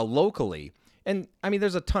well locally. And I mean,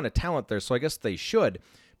 there's a ton of talent there, so I guess they should.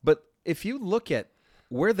 But if you look at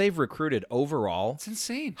where they've recruited overall, it's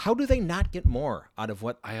insane. How do they not get more out of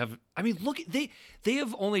what I have? I mean, look, they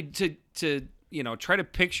have only to try to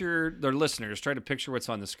picture their listeners, try to picture what's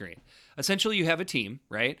on the screen. Essentially, you have a team,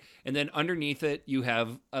 right? And then underneath it, you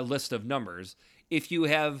have a list of numbers. If you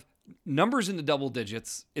have numbers in the double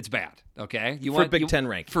digits, it's bad, okay? For Big Ten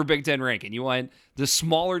ranking. For Big Ten ranking. You want the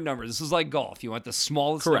smaller number. This is like golf. You want the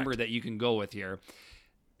smallest number that you can go with here.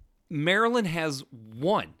 Maryland has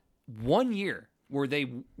one year where they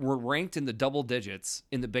were ranked in the double digits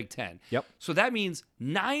in the Big Ten. Yep. So that means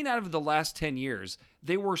 9 out of the last 10 years,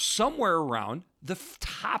 they were somewhere around the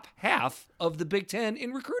top half of the Big Ten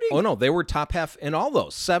in recruiting. Oh, no, they were top half in all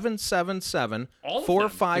those. 7, 7, 7, all 4, them,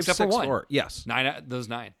 5, 6, 4. Yes. 9, those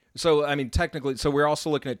 9. So, I mean, technically, so we're also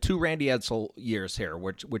looking at 2 Randy Edsall years here,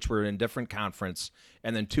 which were in different conference,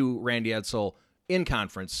 and then 2 Randy Edsall in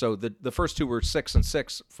conference. So the first 2 were 6 and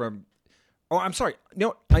 6 from... Oh, I'm sorry.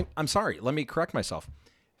 No, I'm sorry. Let me correct myself.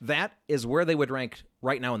 That is where they would rank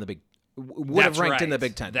right now in the Big. Would have ranked in the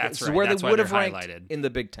Big Ten. That's right. Where they would have ranked highlighted in the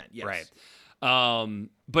Big Ten. Yes. Right.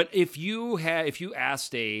 But if you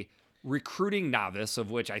asked a recruiting novice,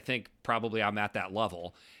 of which I think probably I'm at that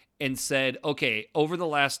level, and said, okay, over the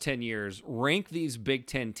last 10 years, rank these Big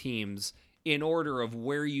Ten teams in order of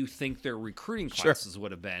where you think their recruiting classes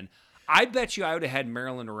would have been, I bet you I would have had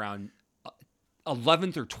Maryland around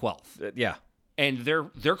 11th or 12th. Yeah. And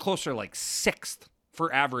they're closer to like 6th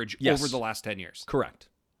for average over the last 10 years. Correct.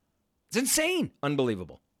 It's insane.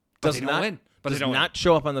 Unbelievable. Does not win. But does not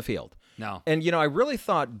show up on the field. No. And, I really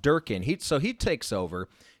thought Durkin, he takes over.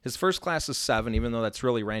 His first class is 7, even though that's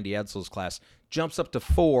really Randy Edsall's class. Jumps up to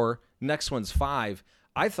 4. Next one's 5.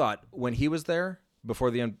 I thought when he was there, before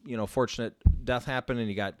the fortunate death happened and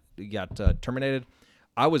he got terminated,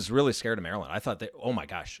 I was really scared of Maryland. I thought that, oh my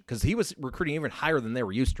gosh, because he was recruiting even higher than they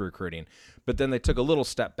were used to recruiting. But then they took a little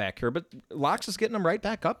step back here. But Locks is getting them right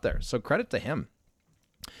back up there. So credit to him.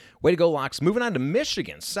 Way to go, Locks. Moving on to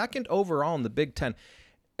Michigan, 2nd overall in the Big Ten.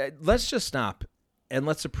 Let's just stop and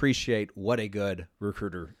let's appreciate what a good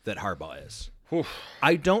recruiter that Harbaugh is. Oof.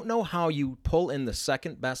 I don't know how you pull in the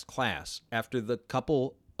 2nd best class after the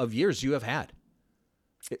couple of years you have had.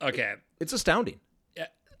 It's astounding.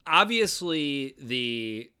 Obviously,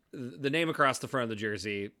 the name across the front of the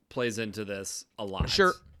jersey plays into this a lot.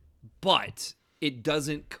 Sure. But it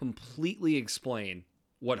doesn't completely explain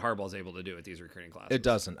what Harbaugh's able to do with these recruiting classes. It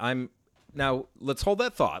doesn't. Now, let's hold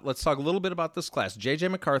that thought. Let's talk a little bit about this class. J.J.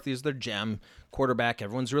 McCarthy is their gem quarterback.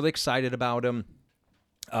 Everyone's really excited about him.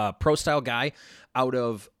 Pro-style guy out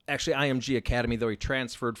of, actually, IMG Academy, though he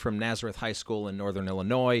transferred from Nazareth High School in Northern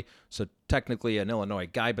Illinois, so technically an Illinois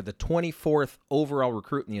guy, but the 24th overall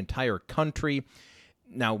recruit in the entire country.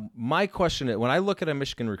 Now, my question is, when I look at a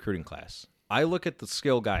Michigan recruiting class, I look at the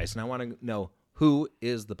skill guys, and I want to know who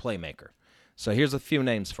is the playmaker. So here's a few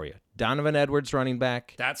names for you. Donovan Edwards, running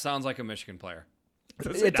back. That sounds like a Michigan player.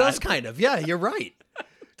 It does kind of. Yeah, you're right.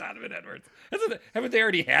 Donovan Edwards. Haven't they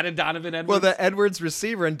already had a Donovan Edwards? Well, the Edwards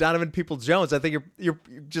receiver and Donovan People-Jones, I think we're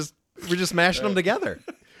just mashing them together.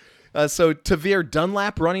 So Tavir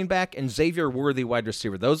Dunlap, running back, and Xavier Worthy, wide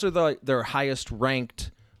receiver. Those are their highest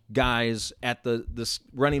ranked guys at this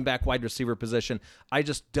running back wide receiver position. I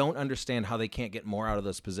just don't understand how they can't get more out of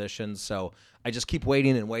those positions. So I just keep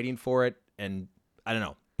waiting for it, and I don't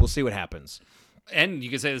know. We'll see what happens. And you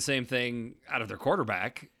can say the same thing out of their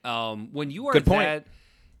quarterback. When you are Good point.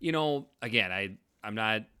 Again, I'm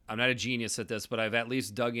not a genius at this, but I've at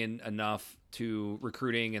least dug in enough to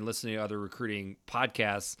recruiting and listening to other recruiting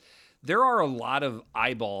podcasts. There are a lot of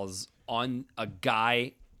eyeballs on a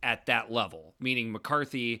guy at that level, meaning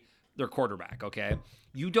McCarthy, their quarterback, okay?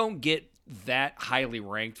 You don't get that highly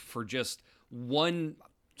ranked for just one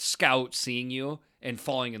scout seeing you and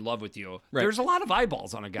falling in love with you. Right. There's a lot of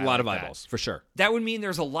eyeballs on a guy. A lot of that. eyeballs, for sure. That would mean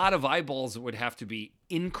there's a lot of eyeballs that would have to be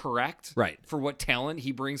incorrect right. for what talent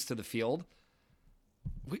he brings to the field.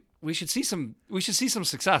 we should see some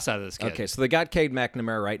success out of this kid. Okay, so they got Cade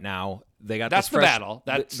McNamara right now. They got That's this the battle.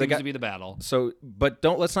 That seems got, to be the battle. So, but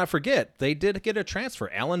let's not forget they did get a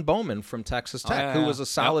transfer, Alan Bowman from Texas Tech, who was a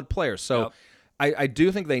solid player. So, I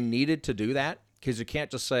do think they needed to do that because you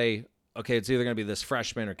can't just say, okay, it's either going to be this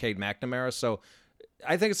freshman or Cade McNamara. So,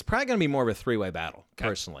 I think it's probably going to be more of a three-way battle,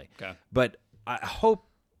 personally. Okay. But I hope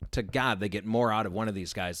to God they get more out of one of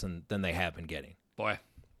these guys than they have been getting. Boy,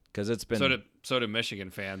 because it's been so do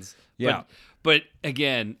Michigan fans. Yeah, but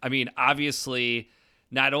again, I mean, obviously,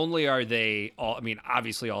 not only are they all, I mean,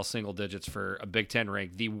 obviously all single digits for a Big Ten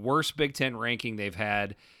rank. The worst Big Ten ranking they've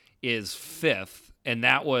had is 5th, and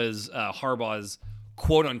that was Harbaugh's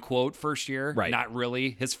quote unquote first year, right? Not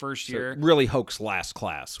really his first year. Really Hoke's last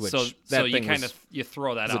class, which so you kind of you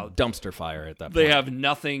throw that out. A dumpster fire at that point. They have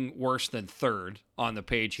nothing worse than 3rd on the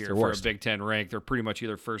page here for worst. a Big Ten rank. They're pretty much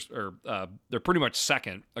either first or they're pretty much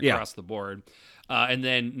second across the board. And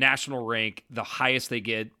then national rank, the highest they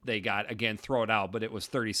got, again, throw it out, but it was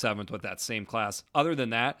 37th with that same class. Other than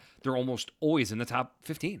that, they're almost always in the top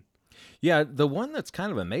 15. Yeah, the one that's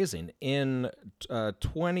kind of amazing, in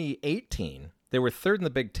 2018, they were 3rd in the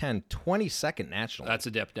Big Ten, 22nd nationally. That's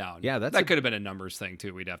a dip down. Yeah, that could have been a numbers thing,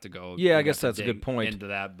 too. We'd have to go. Yeah, I guess that's a good point. Into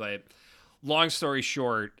that, but long story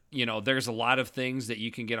short, there's a lot of things that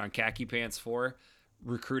you can get on khaki pants for.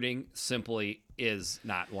 Recruiting simply is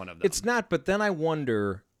not one of them. It's not, but then I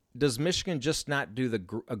wonder, does Michigan just not do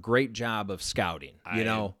a great job of scouting?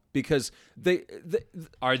 Because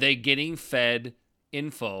are they getting fed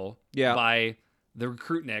info by the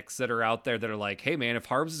recruitniks that are out there that are like, hey man, if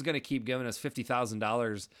Harbs is going to keep giving us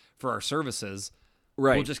 $50,000 for our services,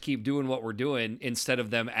 we'll just keep doing what we're doing instead of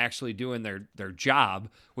them actually doing their job,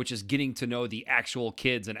 which is getting to know the actual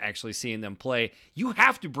kids and actually seeing them play. You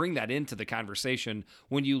have to bring that into the conversation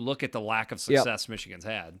when you look at the lack of success Michigan's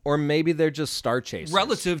had. Or maybe they're just star chasing.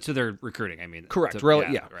 Relative to their recruiting, I mean. Correct.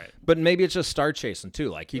 Right. But maybe it's just star chasing too.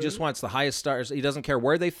 Like he just wants the highest stars. He doesn't care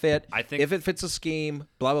where they fit. I think if it fits a scheme,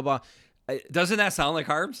 blah, blah, blah. Doesn't that sound like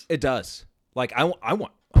Harbs? It does. Like I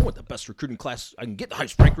want the best recruiting class I can get, the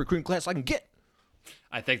highest ranked recruiting class I can get.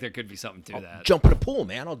 I think there could be something to that. Jump in a pool,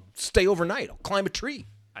 man. I'll stay overnight. I'll climb a tree.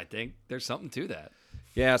 I think there's something to that.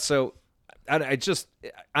 Yeah, so I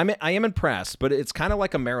am impressed, but it's kind of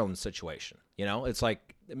like a Maryland situation. It's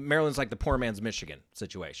like Maryland's like the poor man's Michigan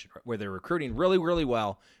situation, where they're recruiting really, really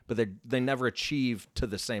well, but they never achieve to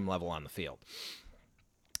the same level on the field.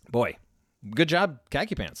 Boy, good job,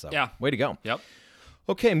 khaki pants, though. Yeah. Way to go. Yep.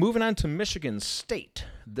 Okay, moving on to Michigan State.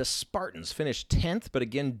 The Spartans finished 10th, but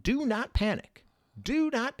again, do not panic.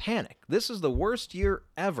 Do not panic. This is the worst year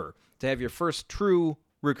ever to have your first true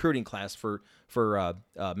recruiting class for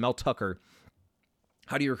Mel Tucker.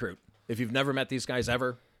 How do you recruit? If you've never met these guys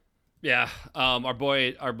ever? Yeah, our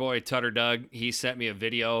boy Tutter Doug, he sent me a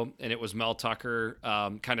video, and it was Mel Tucker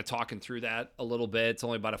kind of talking through that a little bit. It's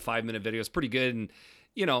only about a 5-minute video. It's pretty good, and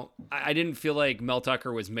I didn't feel like Mel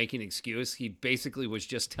Tucker was making an excuse. He basically was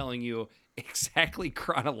just telling you exactly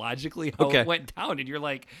chronologically how it went down, and you're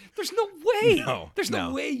like, there's no way. There's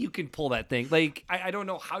no way you can pull that thing. Like, I don't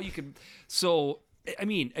know how you can. So, I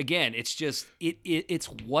mean, again, it's just it's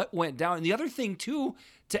what went down. And the other thing too,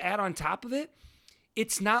 to add on top of it,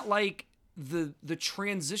 it's not like the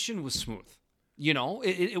transition was smooth.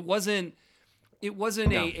 It wasn't. It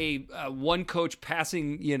wasn't a one coach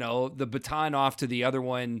passing, the baton off to the other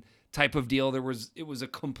one type of deal. It was a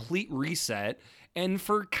complete reset, and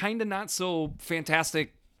for kind of not so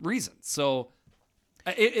fantastic reasons. So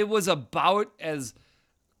it was about as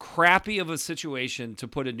crappy of a situation to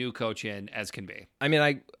put a new coach in as can be. I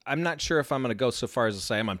mean, I'm not sure if I'm going to go so far as to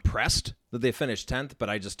say I'm impressed that they finished 10th, but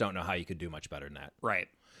I just don't know how you could do much better than that. Right.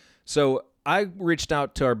 So I reached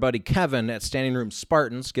out to our buddy Kevin at Standing Room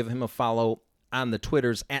Spartans, give him a follow on the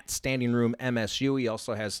Twitters at Standing Room MSU. He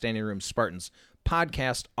also has Standing Room Spartans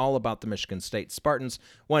podcast all about the Michigan State Spartans.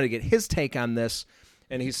 Wanted to get his take on this,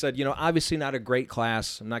 and he said, obviously not a great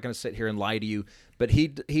class. I'm not going to sit here and lie to you, but he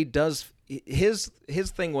does. His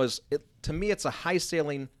thing was, to me, it's a high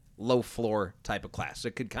ceiling, low floor type of class.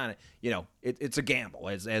 It could kind of, it's a gamble,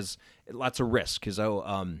 as lots of risk. As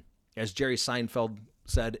Jerry Seinfeld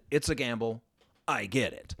said, it's a gamble. I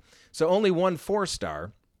get it. So only one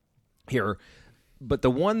 4-star here. But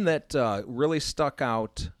the one that really stuck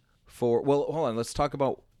out hold on, let's talk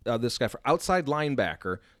about this guy for outside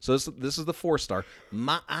linebacker. So this is the 4-star,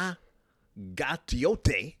 Ma'a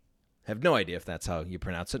Gatiote. Have no idea if that's how you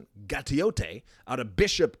pronounce it. Gatiote, out of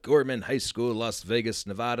Bishop Gorman High School, Las Vegas,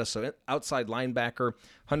 Nevada. So outside linebacker,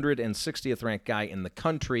 160th ranked guy in the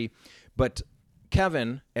country. But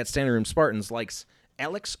Kevin at Standing Room Spartans likes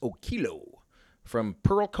Alex Okilo from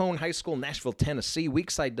Pearl Cone High School, Nashville, Tennessee,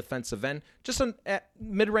 weak side defensive end. Just a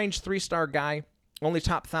mid-range 3-star guy, only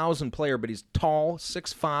top 1,000 player, but he's tall,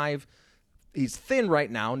 6'5". He's thin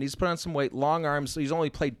right now, and he's put on some weight, long arms. He's only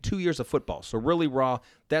played 2 years of football, so really raw.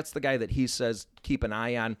 That's the guy that he says keep an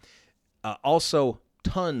eye on. Also,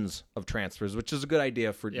 tons of transfers, which is a good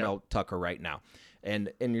idea for Mel Tucker right now.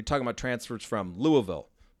 And you're talking about transfers from Louisville,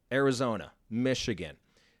 Arizona, Michigan,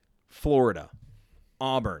 Florida,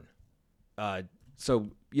 Auburn. So,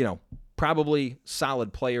 probably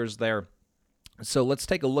solid players there. So let's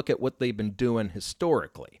take a look at what they've been doing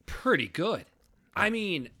historically. Pretty good. I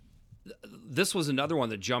mean, this was another one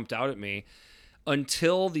that jumped out at me.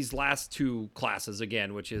 Until these last 2 classes,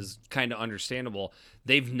 again, which is kind of understandable,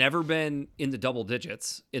 they've never been in the double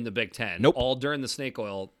digits in the Big Ten. Nope. All during the snake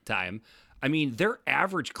oil time. I mean, their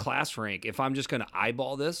average class rank, if I'm just going to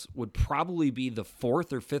eyeball this, would probably be the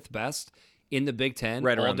 4th or 5th best in the Big Ten,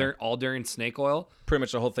 right around all during snake oil. Pretty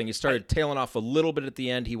much the whole thing. He started tailing off a little bit at the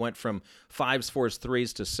end. He went from 5s, 4s,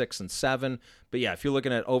 3s to 6 and 7. But yeah, if you're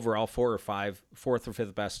looking at overall 4 or 5, 4th or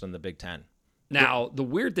 5th best in the Big Ten. Now, the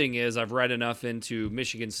weird thing is I've read enough into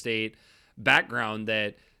Michigan State background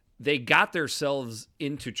that they got themselves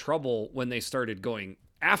into trouble when they started going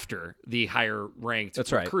after the higher ranked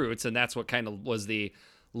recruits. Right. And that's what kind of was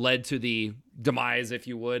led to the demise, if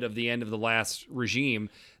you would, of the end of the last regime.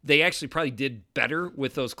 They actually probably did better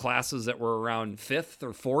with those classes that were around 5th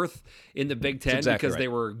or 4th in the Big Ten because they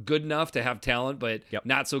were good enough to have talent, but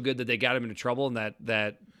not so good that they got them into trouble, and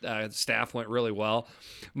that staff went really well.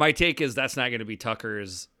 My take is that's not going to be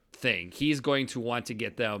Tucker's thing. He's going to want to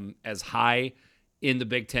get them as high in the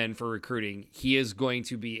Big Ten for recruiting. He is going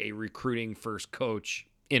to be a recruiting first coach,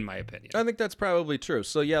 in my opinion. I think that's probably true.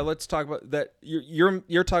 So yeah, let's talk about that.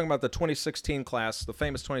 You're talking about the 2016 class, the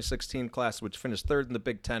famous 2016 class, which finished 3rd in the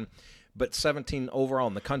Big Ten, but 17 overall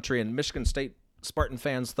in the country. And Michigan State Spartan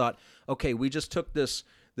fans thought, okay, we just took this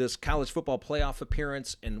college football playoff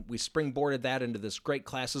appearance and we springboarded that into this great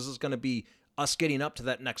class. This is going to be us getting up to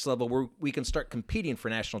that next level where we can start competing for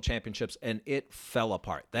national championships, and it fell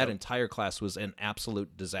apart. That entire class was an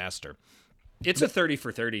absolute disaster. It's a 30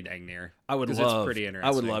 for 30 dang near. It's pretty interesting.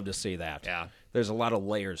 I would love to see that. Yeah. There's a lot of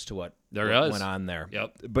layers to what went on there.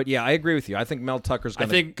 Yep. But yeah, I agree with you. I think Mel Tucker's going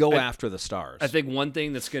to go after the stars. I think one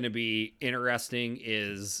thing that's going to be interesting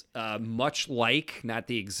is much like, not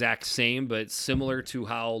the exact same, but similar to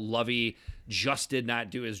how Lovey just did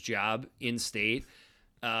not do his job in state.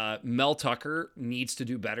 Mel Tucker needs to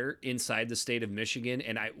do better inside the state of Michigan.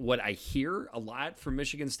 And what I hear a lot from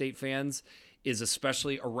Michigan State fans is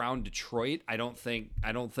especially around Detroit. I don't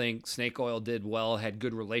think Snake Oil did well, had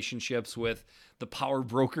good relationships with the power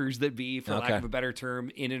brokers that be, for lack of a better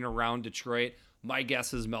term, in and around Detroit. My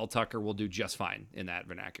guess is Mel Tucker will do just fine in that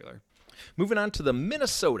vernacular. Moving on to the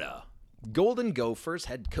Minnesota Golden Gophers.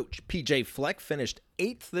 Head coach PJ Fleck finished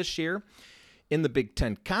 8th this year in the Big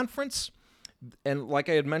Ten Conference. And like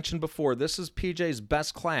I had mentioned before, this is PJ's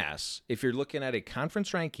best class. If you're looking at a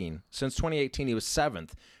conference ranking, since 2018, he was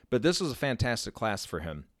 7th. But this was a fantastic class for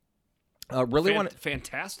him.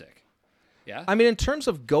 Fantastic. Yeah. I mean, in terms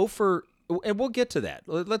of Gopher, and we'll get to that.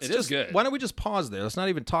 It is good. Why don't we just pause there? Let's not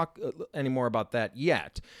even talk anymore about that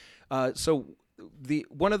yet. So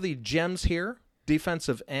one of the gems here,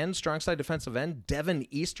 defensive end, strong side defensive end, Devin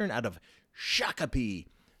Eastern out of Shakopee,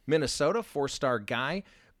 Minnesota, 4-star guy.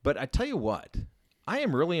 But I tell you what, I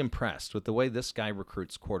am really impressed with the way this guy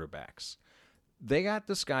recruits quarterbacks. They got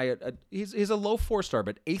this guy, he's a low 4-star,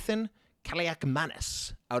 but Ethan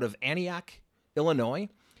Kaliakmanis out of Antioch, Illinois.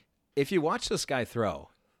 If you watch this guy throw,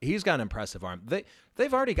 he's got an impressive arm.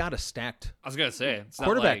 They've already got a stacked it's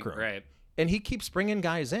quarterback room. Right. And he keeps bringing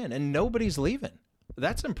guys in, and nobody's leaving.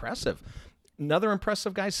 That's impressive. Another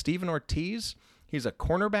impressive guy, Stephen Ortiz. He's a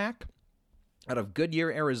cornerback out of Goodyear,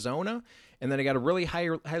 Arizona. And then I got a really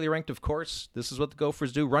highly ranked, of course, this is what the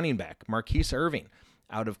Gophers do, running back, Marquise Irving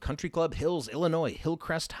out of Country Club Hills, Illinois,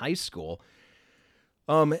 Hillcrest High School.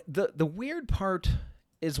 The weird part,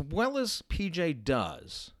 as well as PJ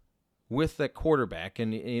does with the quarterback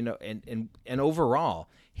and overall,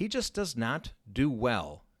 he just does not do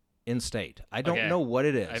well in state. I don't know what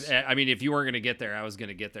it is. I mean, if you weren't going to get there, I was going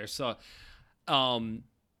to get there. So, the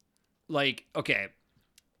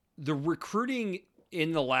recruiting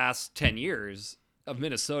in the last 10 years of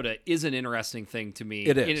Minnesota is an interesting thing to me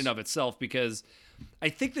in and of itself, because I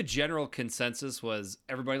think the general consensus was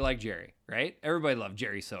everybody liked Jerry, right? Everybody loved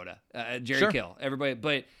Jerry Soda, Jerry Kill, everybody,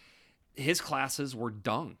 but his classes were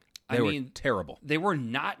dung. They were terrible. They were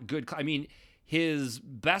not good. I mean, his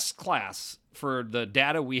best class for the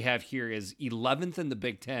data we have here is 11th in the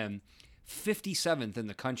Big Ten, 57th in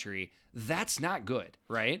the country. That's not good,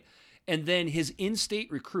 right? And then his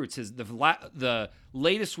in-state recruits, the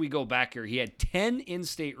latest we go back here, he had 10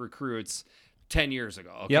 in-state recruits 10 years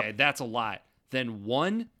ago. Okay, Yep. that's a lot. Then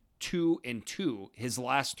 1, 2, and 2 his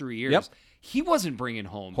last 3 years. Yep. He wasn't bringing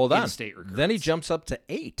home Hold on. in-state recruits. Then he jumps up to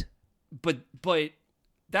 8. But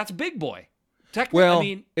that's big boy. Technically, Well, I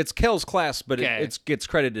mean, it's Kill's class, but Okay. it gets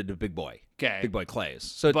credited to Big Boy. Okay. Big Boy Clays.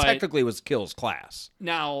 So it But- technically was Kill's class.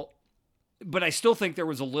 now, but I still think there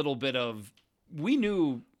was a little bit of, we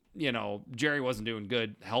knew, Jerry wasn't doing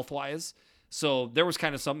good health-wise. So there was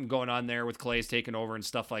kind of something going on there with Clay's taking over and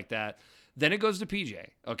stuff like that. Then it goes to PJ,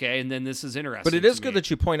 okay? And then this is interesting. But it is good that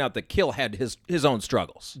you point out that Kill had his own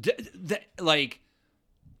struggles.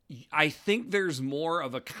 I think there's more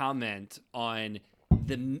of a comment on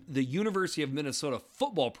the University of Minnesota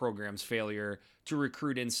football program's failure to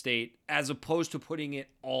recruit in-state as opposed to putting it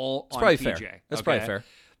all on probably PJ. fair. That's probably fair.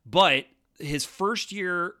 But his first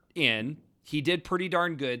year in, he did pretty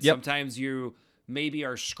darn good. Yep. Sometimes you maybe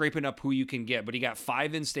are scraping up who you can get, but he got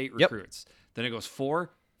 5 in-state Yep. recruits. Then it goes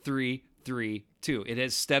 4, 3, 3, 2. It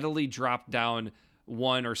has steadily dropped down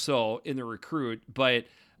 1 or so in the recruit, but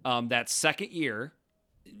that second year,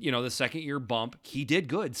 the second year bump, he did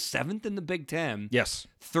good. 7th in the Big Ten. Yes.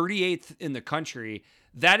 38th in the country.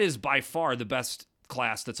 That is by far the best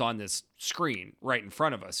class that's on this screen right in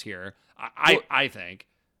front of us here. I think.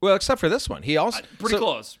 Well, except for this one. He also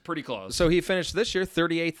Pretty close. So he finished this year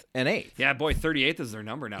 38th and 8th. Yeah, boy, 38th is their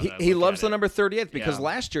number now. He loves the number 38th because Yeah.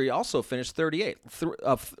 last year he also finished 38th.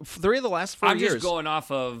 3 of the last 4 I'm years. just going off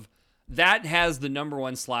of that has the number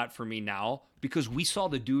 1 slot for me now because we saw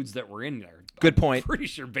the dudes that were in there. Good point. I'm pretty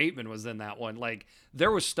sure Bateman was in that one. Like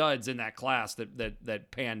there was studs in that class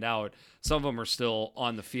that panned out. Some of them are still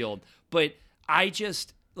on the field, but I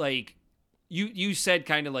just like you said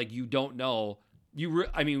kind of like you don't know. You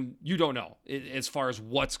don't know as far as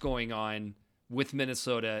what's going on with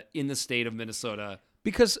Minnesota in the state of Minnesota.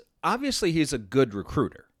 Because obviously he's a good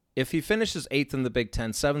recruiter. If he finishes 8th in the Big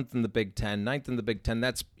Ten, 7th in the Big Ten, 9th in the Big Ten,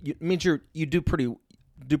 means you do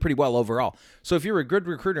pretty well overall. So if you're a good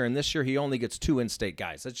recruiter and this year he only gets 2 in-state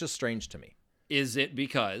guys, that's just strange to me. Is it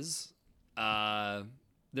because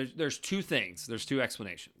there's 2 things. There's 2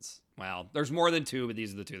 explanations. Well, there's more than 2, but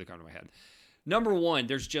these are the 2 that come to my head. Number 1,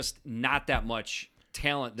 there's just not that much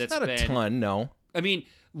talent that's Not a ton, no. I mean,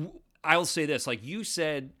 I'll say this. Like you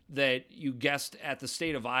said that you guessed at the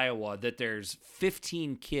state of Iowa that there's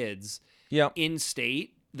 15 kids Yep. in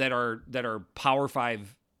state that are Power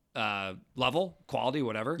 5 level, quality,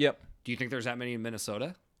 whatever. Yep. Do you think there's that many in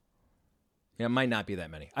Minnesota? Yeah, it might not be that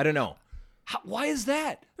many. I don't know. Why is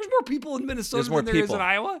that? There's more people in Minnesota There's more than there is people. in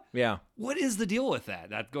Iowa. Yeah. What is the deal with that?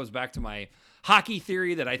 That goes back to my hockey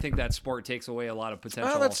theory that I think that sport takes away a lot of potential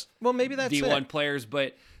Maybe that's D1 it. players.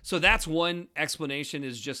 But so that's one explanation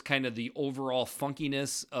is just kind of the overall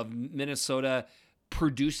funkiness of Minnesota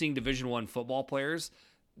producing Division I football players.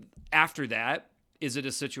 After that, is it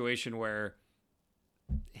a situation where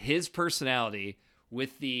his personality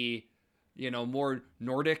with the, more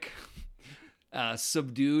Nordic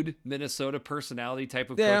subdued Minnesota personality type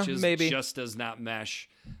of coaches maybe. just does not mesh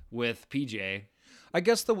with PJ. I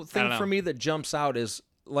guess the thing know. for me that jumps out is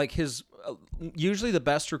like his usually the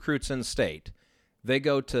best recruits in state. They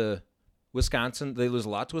go to Wisconsin. They lose a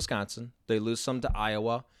lot to Wisconsin. They lose some to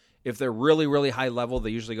Iowa. If they're really, really high level,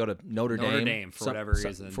 they usually go to Notre Dame for whatever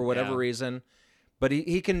reason. For whatever Yeah. reason. But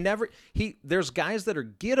he can never there's guys that are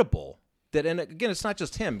gettable that, and again, it's not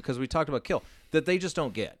just him because we talked about Kill, that they just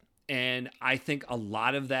don't get. And I think a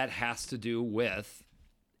lot of that has to do with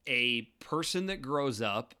a person that grows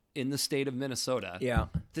up in the state of Minnesota. Yeah.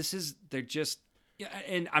 They're just,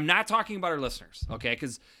 and I'm not talking about our listeners, okay?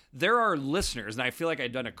 Because there are listeners, and I feel like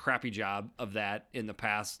I've done a crappy job of that in the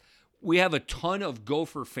past. We have a ton of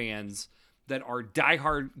Gopher fans that are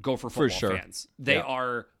diehard Gopher football sure. fans. They Yeah.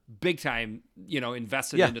 are big time,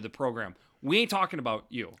 invested Yeah. into the program. We ain't talking about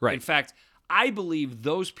you. Right. In fact, I believe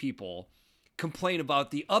those people complain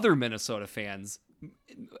about the other Minnesota fans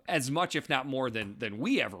as much, if not more, than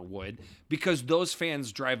we ever would, because those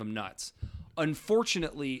fans drive them nuts.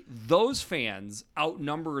 Unfortunately, those fans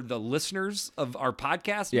outnumber the listeners of our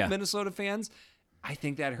podcast, Yeah. Minnesota fans. I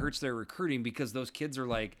think that hurts their recruiting because those kids are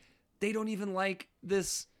like, they don't even like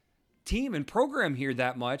this team and program here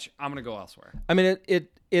that much. I'm going to go elsewhere. I mean,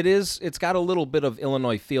 it's got a little bit of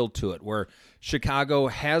Illinois feel to it, where Chicago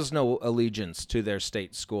has no allegiance to their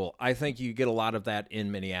state school. I think you get a lot of that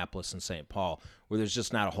in Minneapolis and St. Paul, where there's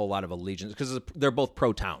just not a whole lot of allegiance because they're both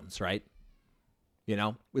pro towns, right?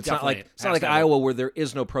 It's Definitely. not like Iowa where there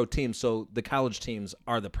is no pro team, so the college teams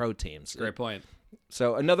are the pro teams. Great point.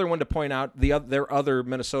 So another one to point out, their other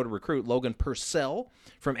Minnesota recruit, Logan Purcell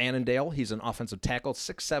from Annandale. He's an offensive tackle,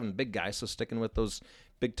 6'7", big guy, so sticking with those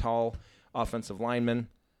big, tall offensive linemen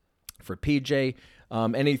for PJ.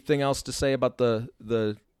 Anything else to say about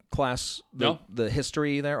the class, the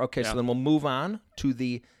history there? Okay, so then we'll move on to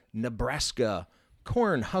the Nebraska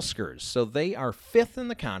Cornhuskers. So they are 5th in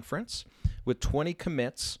the conference with 20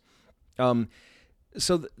 commits.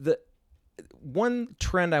 So the one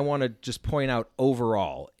trend I want to just point out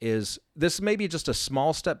overall is this may be just a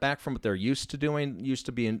small step back from what they're used to doing. Used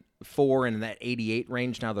to being 4 in that 88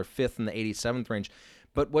 range. Now they're 5th in the 87th range.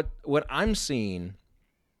 But what I'm seeing,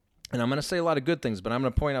 and I'm going to say a lot of good things, but I'm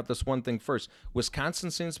going to point out this one thing first.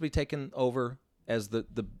 Wisconsin seems to be taking over as the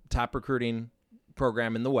top recruiting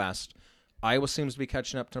program in the West. Iowa seems to be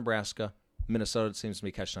catching up to Nebraska. Minnesota seems to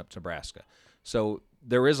be catching up to Nebraska. So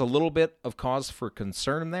there is a little bit of cause for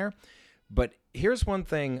concern there. But here's one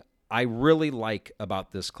thing I really like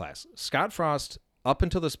about this class. Scott Frost, up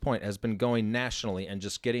until this point, has been going nationally and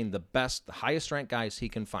just getting the best, the highest-ranked guys he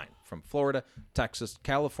can find from Florida, Texas,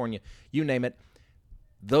 California, you name it.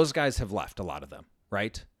 Those guys have left, a lot of them,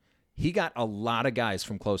 right? He got a lot of guys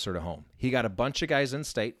from closer to home. He got a bunch of guys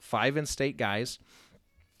in-state, 5 in-state guys.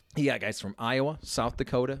 He got guys from Iowa, South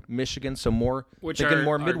Dakota, Michigan, so more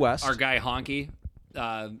Midwest. Our guy Honky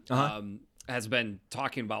has been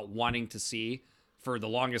talking about wanting to see for the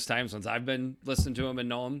longest time since I've been listening to him and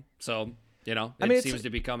know him. So, it seems to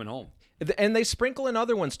be coming home. And they sprinkle in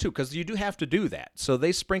other ones, too, because you do have to do that. So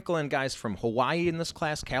they sprinkle in guys from Hawaii in this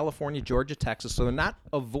class, California, Georgia, Texas. So they're not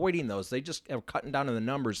avoiding those. They just are cutting down on the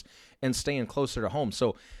numbers and staying closer to home.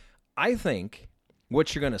 So I think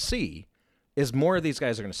what you're going to see is more of these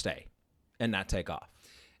guys are going to stay and not take off.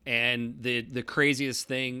 And the craziest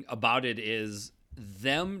thing about it is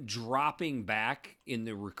them dropping back in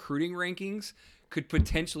the recruiting rankings could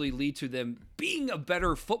potentially lead to them being a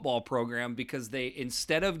better football program because they,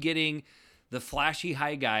 instead of getting the flashy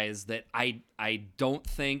high guys that I don't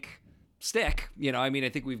think stick, I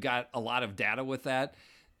think we've got a lot of data with that,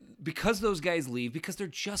 because those guys leave, because they're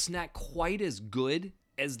just not quite as good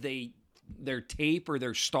as their tape or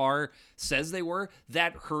their star says they were,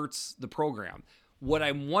 that hurts the program. What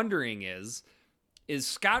I'm wondering is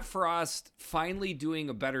Scott Frost finally doing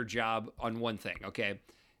a better job on one thing, okay?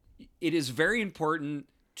 It is very important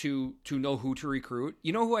to know who to recruit.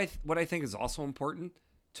 You know what I think is also important?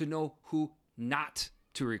 To know who not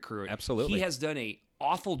to recruit. Absolutely. He has done a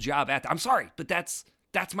awful job at that. I'm sorry, but that's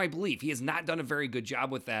my belief. He has not done a very good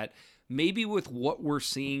job with that. Maybe with what we're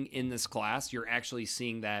seeing in this class, you're actually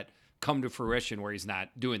seeing that come to fruition where he's not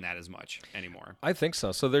doing that as much anymore. I think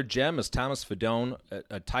so. So their gem is Thomas Fedone,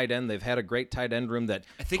 a tight end. They've had a great tight end room that...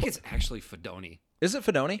 I think it's actually Fedoni. Is it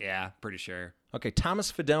Fedoni? Yeah, pretty sure. Okay,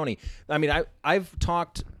 Thomas Fedoni. I've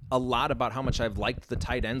talked a lot about how much I've liked the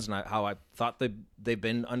tight ends and how I thought they've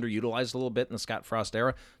been underutilized a little bit in the Scott Frost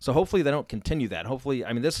era. So hopefully they don't continue that. Hopefully,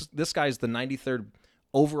 this guy's the 93rd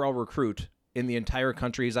overall recruit in the entire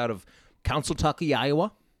country. He's out of Council Tucky,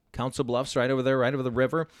 Iowa. Council Bluffs, right over there, right over the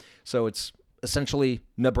river. So it's essentially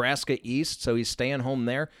Nebraska East, so he's staying home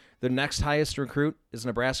there. The next highest recruit is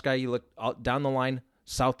Nebraska. You look down the line,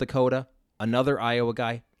 South Dakota, another Iowa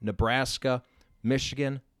guy, Nebraska,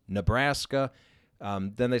 Michigan, Nebraska.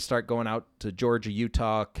 Then they start going out to Georgia,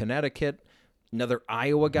 Utah, Connecticut, another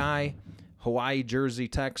Iowa guy, Hawaii, Jersey,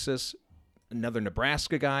 Texas, another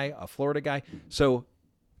Nebraska guy, a Florida guy. So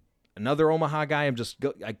another Omaha guy.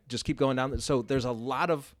 I just keep going down. So there's a lot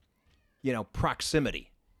of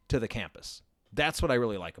proximity to the campus. That's what I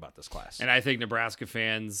really like about this class. And I think Nebraska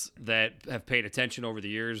fans that have paid attention over the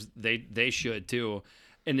years, they should too.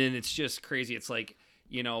 And then it's just crazy. It's like,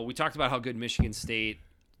 we talked about how good Michigan State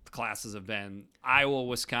classes have been. Iowa,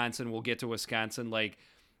 Wisconsin, we'll get to Wisconsin. Like,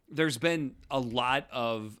 there's been a lot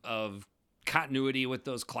of continuity with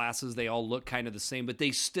those classes. They all look kind of the same, but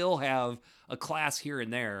they still have a class here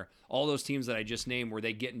and there. All those teams that I just named where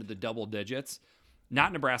they get into the double digits.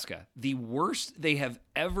 Not Nebraska. The worst they have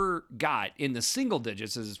ever got in the single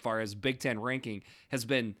digits as far as Big Ten ranking has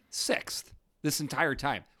been 6th this entire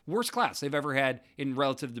time. Worst class they've ever had in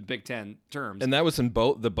relative to Big Ten terms. And that was in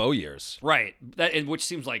the Bo years. Right. Which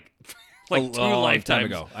seems like a 2 lifetimes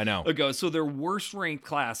ago. I know. So their worst ranked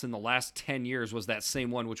class in the last 10 years was that same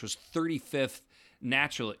one, which was 35th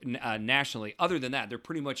nationally. Other than that, they're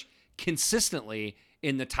pretty much consistently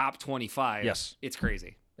in the top 25. Yes. It's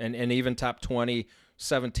crazy. And even top 20,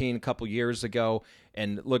 17 a couple years ago.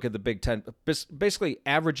 And look at the Big Ten, basically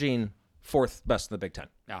averaging 4th best in the Big Ten.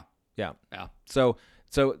 Yeah. So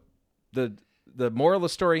the moral of the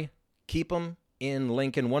story, keep them in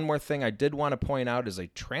Lincoln. One more thing I did want to point out is a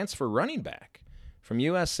transfer running back from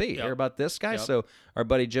USC. Yep. Hear about this guy? Yep. So our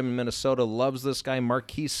buddy Jim in Minnesota loves this guy,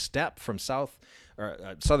 Marquise Stepp from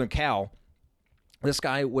Southern Cal. This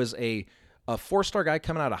guy was a 4-star guy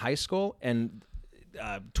coming out of high school, and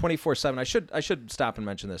 24/7. I should stop and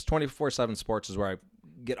mention this. 24/7 Sports is where I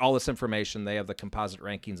get all this information. They have the composite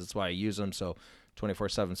rankings. That's why I use them. So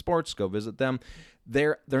 24/7 Sports, go visit them.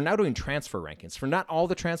 They're now doing transfer rankings for not all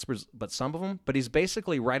the transfers, but some of them. But he's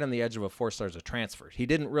basically right on the edge of a 4-star as a transfer. He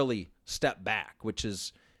didn't really step back, which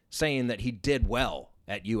is saying that he did well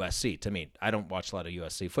at USC. To me, I don't watch a lot of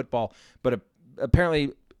USC football, but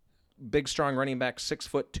apparently big, strong running back, 6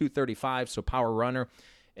 foot 235, so power runner,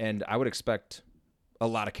 and I would expect a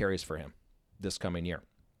lot of carries for him this coming year.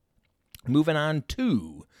 Moving on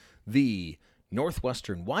to the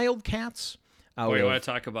Northwestern Wildcats. Boy, you want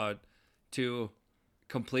to talk about two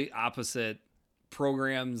complete opposite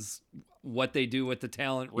programs, what they do with the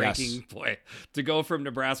talent ranking. Yes. Boy, to go from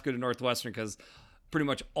Nebraska to Northwestern, because pretty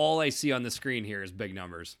much all I see on the screen here is big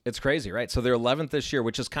numbers. It's crazy, right? So they're 11th this year,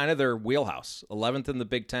 which is kind of their wheelhouse. 11th in the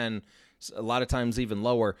Big Ten, a lot of times even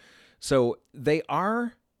lower. So they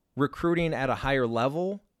are recruiting at a higher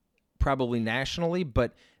level, probably nationally,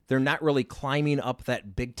 but they're not really climbing up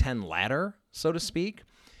that Big Ten ladder, so to speak.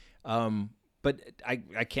 But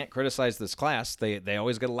I can't criticize this class. They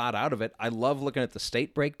always get a lot out of it. I love looking at the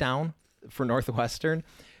state breakdown for Northwestern.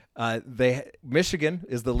 Michigan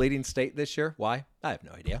is the leading state this year. Why? I have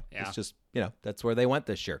no idea. Yeah. It's just, that's where they went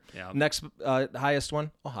this year. Yeah. Next highest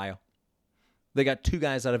one, Ohio. They got 2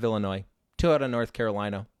 guys out of Illinois, 2 out of North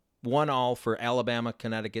Carolina, 1 all for Alabama,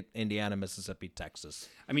 Connecticut, Indiana, Mississippi, Texas.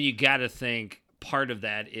 I mean, you got to think part of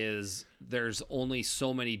that is there's only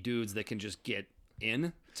so many dudes that can just get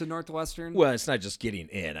in to Northwestern. Well, it's not just getting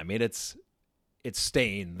in. I mean, it's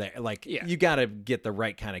staying there. Like, you got to get the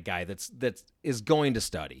right kind of guy that is going to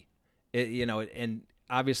study. And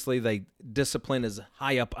obviously the discipline is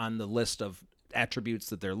high up on the list of attributes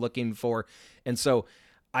that they're looking for. And so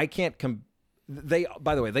I can't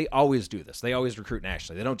by the way, they always do this. They always recruit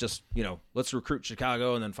nationally. They don't just, let's recruit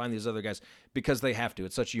Chicago and then find these other guys, because they have to.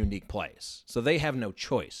 It's such a unique place. So they have no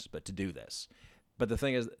choice but to do this. But the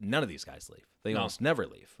thing is, none of these guys leave. They almost never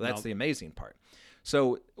leave. That's the amazing part.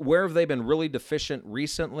 So where have they been really deficient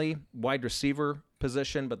recently? Wide receiver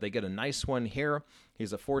position, but they get a nice one here.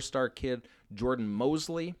 He's a 4-star kid, Jordan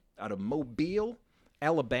Mosley, out of Mobile,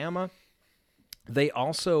 Alabama. They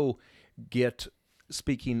also get,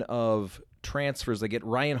 speaking of transfers, they get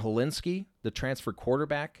Ryan Helinski, the transfer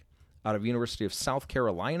quarterback out of University of South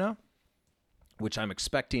Carolina, which I'm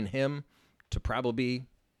expecting him to probably be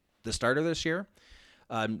the starter this year.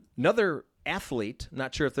 Another athlete,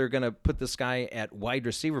 not sure if they're going to put this guy at wide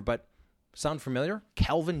receiver, but sound familiar?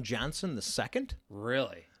 Calvin Johnson II?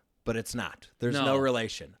 Really? But it's not. There's no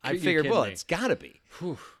relation. I You figured, kidding well, me? it's got to be.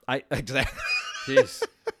 Whew. Exactly. Jeez.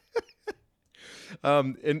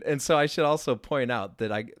 And so I should also point out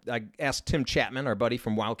that I asked Tim Chapman, our buddy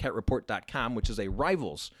from WildcatReport.com, which is a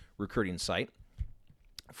Rivals recruiting site.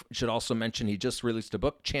 Should also mention he just released a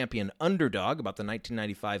book, Champion Underdog, about the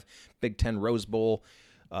 1995 Big Ten Rose Bowl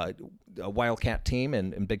Wildcat team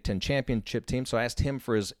and Big Ten championship team. So I asked him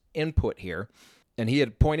for his input here. And he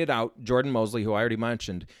had pointed out Jordan Mosley, who I already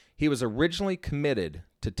mentioned, he was originally committed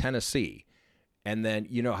to Tennessee. And then,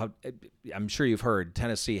 how I'm sure you've heard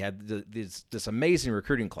Tennessee had this amazing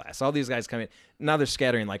recruiting class. All these guys come in. Now they're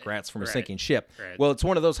scattering like rats from a sinking ship. Right. Well, it's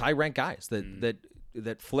one of those high-ranked guys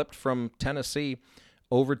that flipped from Tennessee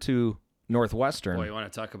over to Northwestern. Boy, you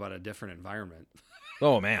want to talk about a different environment.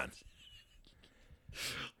 Oh, man.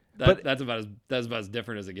 That's about as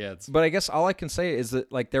different as it gets. But I guess all I can say is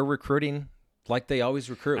that, like, they're recruiting like they always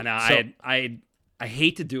recruit. I know. I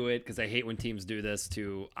hate to do it because I hate when teams do this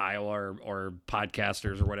to Iowa or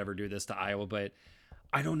podcasters or whatever do this to Iowa, but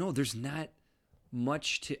I don't know. There's not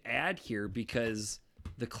much to add here because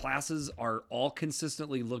the classes are all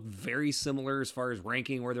consistently look very similar as far as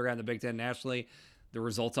ranking where they're at in the Big Ten nationally. The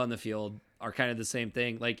results on the field are kind of the same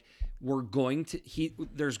thing. Like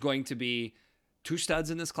there's going to be 2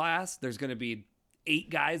 studs in this class. There's going to be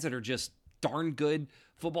 8 guys that are just darn good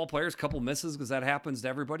football players, couple misses because that happens to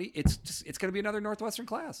everybody. It's going to be another Northwestern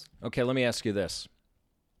class. Okay, let me ask you this.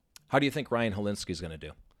 How do you think Ryan Helinski is going to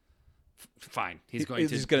do? Fine. He's going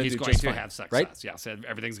to fine, have success. Right? Yes,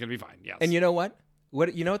 everything's going to be fine. Yes. And you know what? What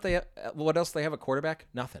else they have a quarterback?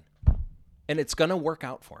 Nothing. And it's going to work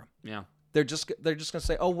out for him. Yeah. They're just going to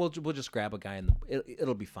say, "Oh, we'll just grab a guy and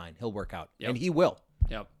it'll be fine. He'll work out." Yep. And he will.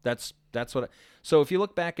 Yep. That's what so if you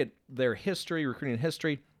look back at their history, recruiting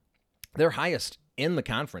history, their highest in the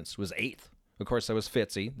conference was 8th. Of course, that was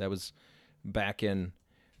Fitzy. That was back in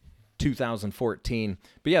 2014.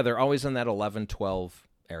 But yeah, they're always in that 11-12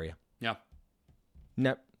 area. Yeah.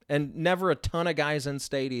 And never a ton of guys in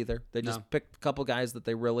state either. They just No. picked a couple guys that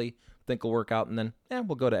they really think will work out, and then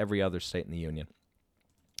we'll go to every other state in the union.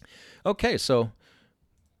 Okay, so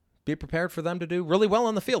be prepared for them to do really well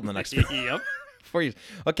on the field in the next Yep. 4 years.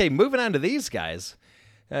 Okay, moving on to these guys.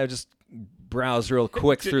 Just browse real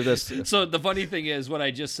quick through this. So the funny thing is, what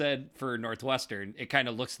I just said for Northwestern, it kind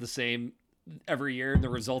of looks the same every year. The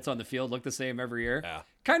results on the field look the same every year. Yeah.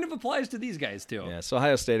 Kind of applies to these guys too. Yeah, so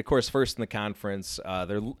Ohio State, of course, first in the conference.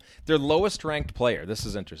 Their lowest ranked player, this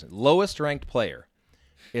is interesting, lowest ranked player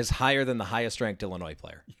is higher than the highest ranked Illinois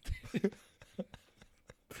player.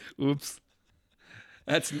 Oops.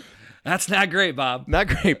 That's not great, Bob. Not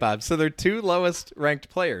great, Bob. So their two lowest ranked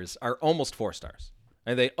players are almost 4 stars.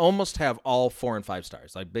 And they almost have all 4 and 5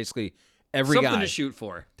 stars. Like basically every Something guy. to shoot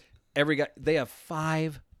for. Every guy. They have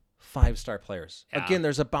 5 5-star players. Yeah. Again,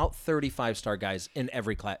 there's about 35-star guys in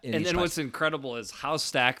every class. And then what's incredible is how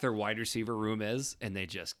stacked their wide receiver room is, and they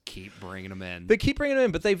just keep bringing them in. They keep bringing them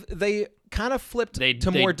in, but they kind of flipped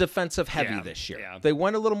to more defensive heavy this year. Yeah. They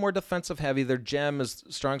went a little more defensive heavy. Their gem is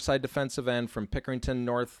strong side defensive end from Pickerington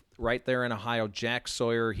North, right there in Ohio. Jack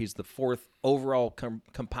Sawyer. He's the 4th overall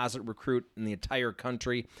composite recruit in the entire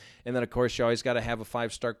country. And then, of course, you always got to have a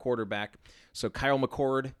 5-star quarterback. So Kyle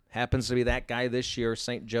McCord happens to be that guy this year.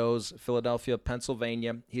 St. Joe's, Philadelphia,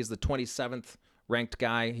 Pennsylvania. He's the 27th ranked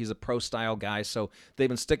guy. He's a pro-style guy. So they've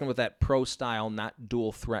been sticking with that pro-style, not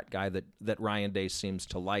dual-threat guy that Ryan Day seems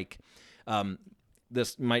to like.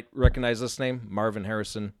 This might recognize this name, Marvin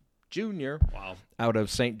Harrison Jr. Wow. Out of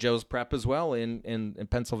St. Joe's Prep as well in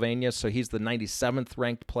Pennsylvania. So he's the 97th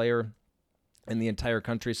ranked player in the entire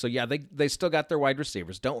country. So yeah, they still got their wide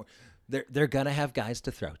receivers. They're gonna have guys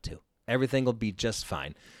to throw to. Everything will be just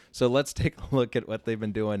fine. So let's take a look at what they've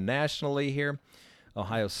been doing nationally here.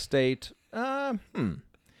 Ohio State. Pretty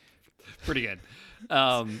good.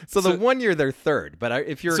 So the 1 year they're 3rd, but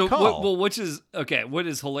if you recall, which is okay. What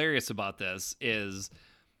is hilarious about this is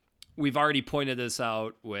we've already pointed this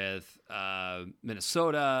out with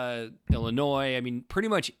Minnesota, Illinois. I mean, pretty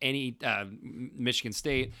much any Michigan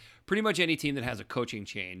State. Pretty much any team that has a coaching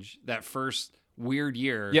change that first weird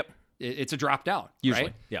year. Yep. It's a drop down. Usually,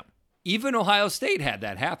 right? yeah. Even Ohio State had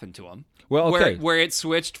that happen to them. Well, okay. Where it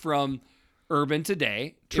switched from Urban to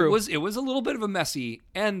Day. True. It was a little bit of a messy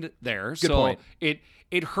end there. Good point.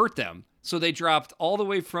 It hurt them. So they dropped all the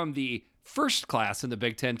way from the first class in the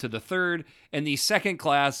Big Ten to the 3rd, and the second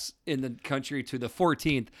class in the country to the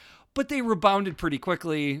 14th. But they rebounded pretty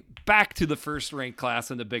quickly back to the first ranked class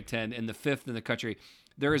in the Big Ten and the 5th in the country.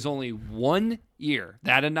 There is only 1 year,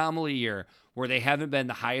 that anomaly year, where they haven't been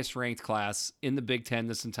the highest ranked class in the Big Ten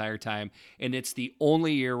this entire time. And it's the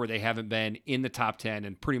only year where they haven't been in the top 10,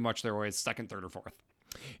 and pretty much they're always 2nd, 3rd, or 4th.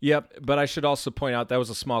 Yep, but I should also point out that was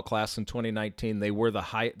a small class in 2019. They were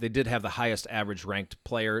they did have the highest average ranked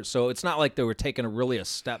player, so it's not like they were taking a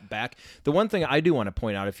step back. The one thing I do want to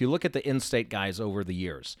point out, if you look at the in-state guys over the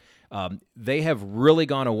years, they have really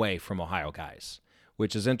gone away from Ohio guys,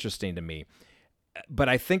 which is interesting to me. But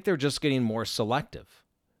I think they're just getting more selective.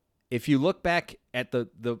 If you look back at the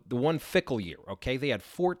one Fickle year, okay, they had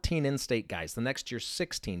 14 in-state guys. The next year,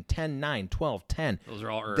 16, 10, 9, 12, 10. Those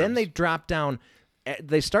are all Herbs. Then they drop down.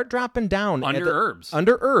 They start dropping down under Herbs.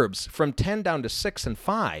 Under Herbs, from 10 down to 6 and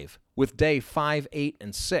 5, with Day 5, 8,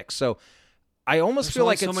 and 6. So I almost feel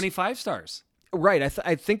like so many 5 stars. Right.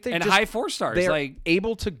 I think they and just, high 4 stars. They're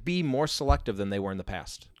able to be more selective than they were in the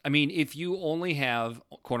past. I mean, if you only have,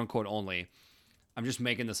 quote unquote, only, I'm just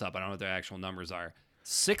making this up. I don't know what their actual numbers are.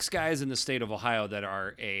 6 guys in the state of Ohio that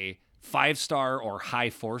are a 5-star or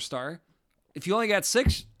high 4-star. If you only got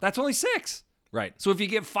 6, that's only 6. Right. So if you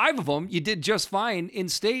get 5 of them, you did just fine in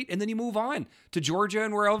state, and then you move on to Georgia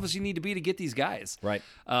and where else you need to be to get these guys. Right.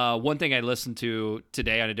 One thing I listened to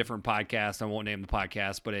today on a different podcast, I won't name the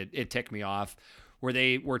podcast, but it ticked me off, where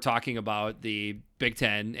they were talking about the Big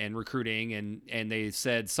Ten and recruiting, and they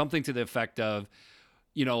said something to the effect of,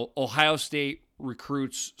 Ohio State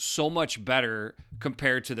recruits so much better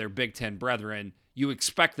compared to their Big Ten brethren. You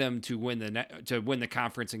expect them to win the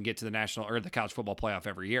conference and get to the national or the college football playoff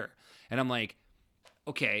every year. And I'm like,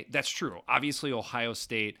 okay, that's true. Obviously, Ohio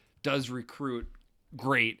State does recruit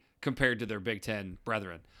great compared to their Big Ten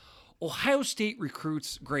brethren. Ohio State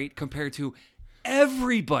recruits great compared to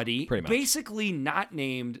everybody, basically not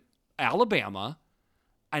named Alabama,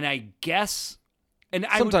 and I guess, and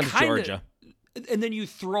sometimes Georgia. And then you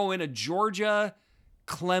throw in a Georgia,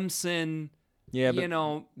 Clemson. Yeah, but,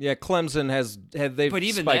 Clemson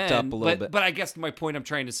they've spiked up a little bit. But I guess my point I'm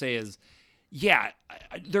trying to say is, yeah,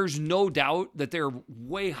 there's no doubt that they're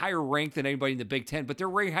way higher ranked than anybody in the Big Ten, but they're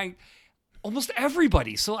way high. almost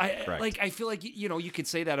everybody. So Correct. I feel like you could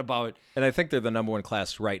say that about And I think they're the number one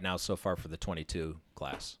class right now so far for the 22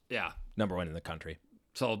 class. yeah. Number one in the country.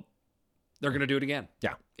 So they're gonna do it again.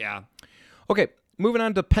 Yeah. Yeah. Okay, moving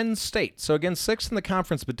on to Penn State. So again, 6th in the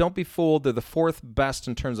conference, but don't be fooled. They're the 4th best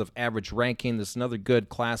in terms of average ranking. This is another good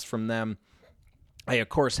class from them. I, of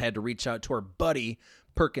course, had to reach out to our buddy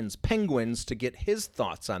Perkins Penguins to get his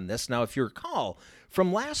thoughts on this. Now, if you recall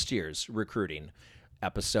from last year's recruiting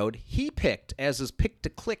episode, he picked, as his pick to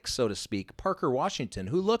click, so to speak, Parker Washington,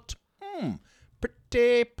 who looked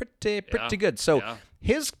pretty good. So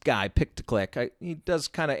his guy picked to click. He does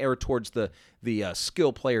kind of err towards the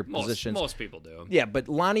skill player positions. Most people do. Yeah, but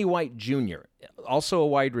Lonnie White Jr., also a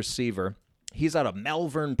wide receiver. He's out of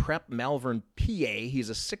Malvern Prep, Malvern, PA. He's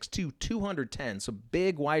a 6'2", 210, so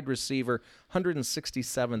big wide receiver,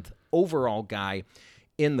 167th overall guy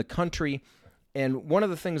in the country. And one of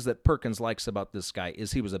the things that Perkins likes about this guy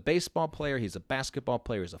is he was a baseball player, he's a basketball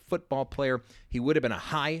player, he's a football player. He would have been a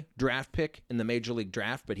high draft pick in the Major League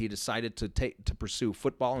Draft, but he decided to pursue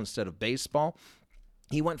football instead of baseball.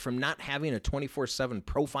 He went from not having a 24/7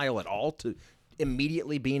 profile at all to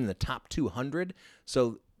immediately being in the top 200.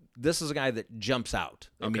 So this is a guy that jumps out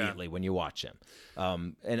immediately when you watch him.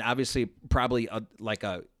 And obviously probably like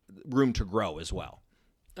a room to grow as well.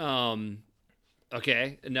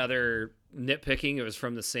 Okay, another nitpicking. It was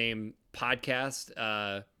from the same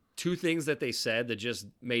podcast. Two things that they said that just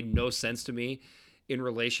made no sense to me in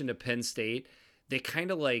relation to Penn State. They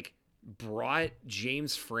kind of like brought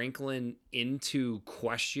James Franklin into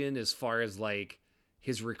question as far as like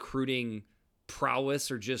his recruiting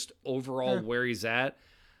prowess or just overall where he's at.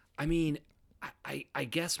 I mean, I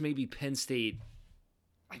guess maybe Penn State,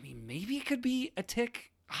 I mean, maybe it could be a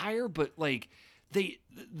tick higher, but like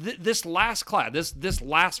this last class, this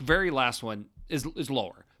very last one is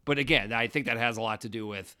lower. But again, I think that has a lot to do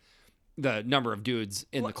with the number of dudes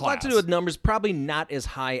in the class. A lot to do with numbers, probably not as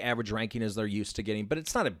high average ranking as they're used to getting, but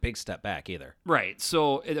it's not a big step back either. Right.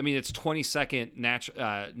 So, I mean, it's 22nd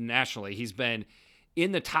nationally. He's been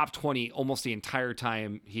in the top 20 almost the entire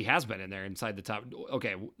time he has been in there inside the top.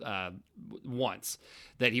 Okay, once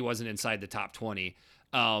that he wasn't inside the top 20.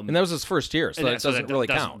 And that was his first year, so that doesn't really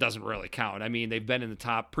count. Doesn't really count. I mean, they've been in the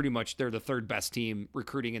top pretty much. They're the third best team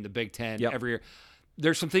recruiting in the Big Ten every year.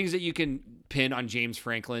 There's some things that you can pin on James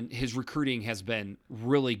Franklin. His recruiting has been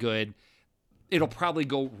really good. It'll probably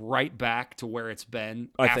go right back to where it's been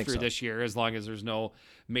after this year, as long as there's no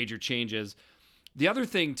major changes. The other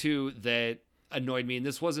thing, too, that annoyed me, and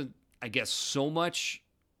this wasn't, I guess, so much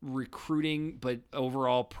recruiting, but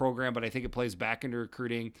overall program, but I think it plays back into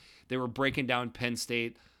recruiting. They were breaking down Penn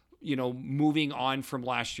State, moving on from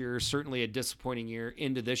last year, certainly a disappointing year,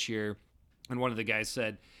 into this year. And one of the guys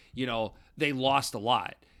said, they lost a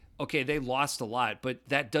lot. Okay, they lost a lot, but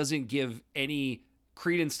that doesn't give any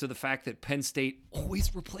credence to the fact that Penn State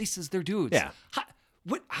always replaces their dudes. Yeah.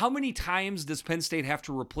 How many times does Penn State have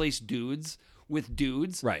to replace dudes with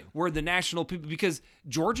dudes? Right. Where the national people, because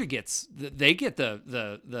Georgia gets the benefit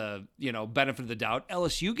of the doubt.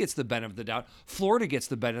 LSU gets the benefit of the doubt. Florida gets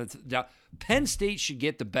the benefit of the doubt. Penn State should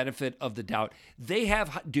get the benefit of the doubt. They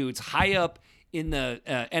have dudes high up in the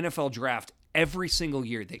NFL draft every single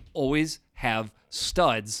year. They always have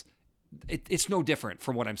studs. It's no different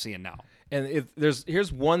from what I'm seeing now. And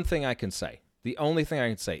here's one thing I can say. The only thing I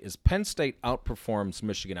can say is Penn State outperforms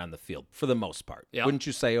Michigan on the field for the most part. Yep. Wouldn't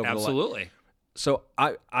you say? Absolutely. So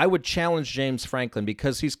I would challenge James Franklin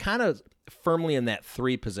because he's kind of firmly in that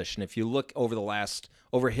 3 position. If you look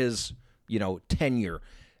over his tenure,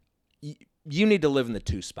 you need to live in the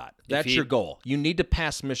 2 spot. That's your goal. You need to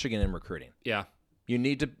pass Michigan in recruiting. Yeah. You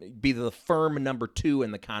need to be the firm number 2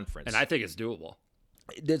 in the conference. And I think it's doable.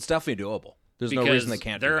 It's definitely doable. There's no reason they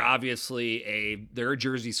can't. They're obviously they're a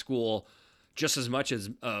Jersey school just as much as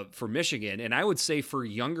for Michigan, and I would say for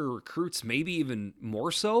younger recruits, maybe even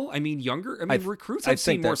more so. I mean, recruits have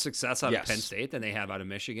seen more success out of Penn State than they have out of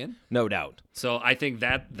Michigan. No doubt. So I think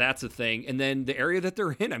that's a thing. And then the area that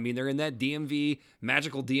they're in, I mean, they're in that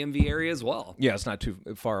magical DMV area as well. Yeah, it's not too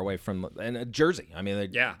far away from Jersey. I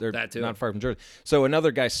mean, they're that too. Not far from Jersey. So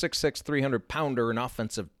another guy, 6'6", 300-pounder, an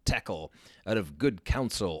offensive tackle out of Good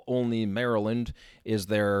Counsel, Olney, Maryland, is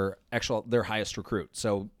their highest recruit.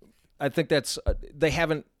 So I think they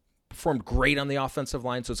haven't performed great on the offensive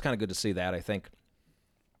line, so it's kind of good to see that, I think.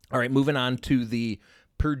 All right, moving on to the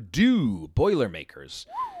Purdue Boilermakers.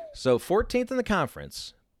 So 14th in the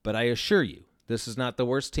conference, but I assure you, this is not the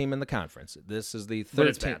worst team in the conference. This is the 13th. But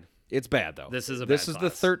it's bad. It's bad, though. This is the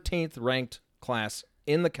 13th ranked class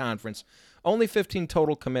in the conference. Only 15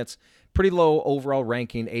 total commits. Pretty low overall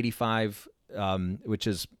ranking, 85, which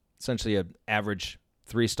is essentially an average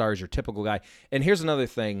 3 stars, your typical guy. And here's another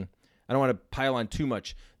thing. I don't want to pile on too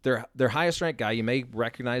much. Their highest ranked guy, you may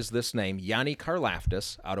recognize this name, Yanni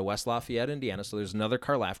Karlaftis out of West Lafayette, Indiana. So there's another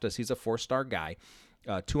Karlaftis. He's a 4-star guy.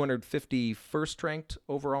 251st ranked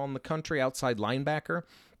overall in the country, outside linebacker.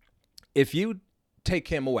 If you take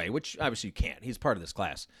him away, which obviously you can't, he's part of this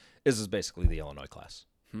class. This is basically the Illinois class.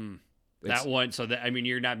 That one, so that, I mean,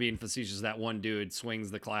 you're not being facetious. That one dude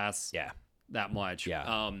swings the class that much.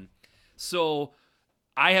 Yeah. So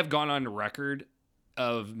I have gone on record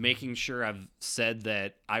of making sure I've said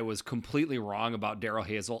that I was completely wrong about Daryl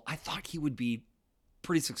Hazel. I thought he would be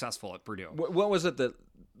pretty successful at Purdue. What was it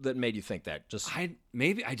that made you think that? I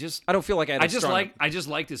don't feel like I just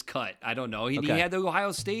liked his cut. I don't know. He Okay. had the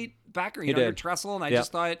Ohio State backer, He under did. Tressel, and I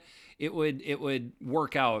just thought it would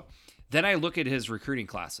work out. Then I look at his recruiting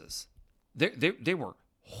classes. They were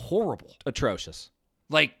horrible. Atrocious.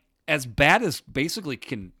 Like as bad as basically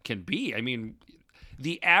can be. I mean,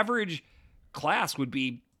 the average class would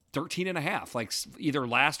be 13 and a half, like either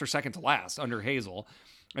last or second to last under Hazel.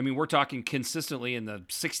 I mean, we're talking consistently in the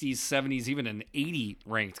 60s, 70s, even an 80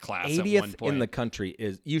 ranked class 80th at one point. in the country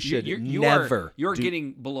is you're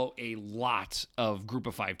getting below a lot of group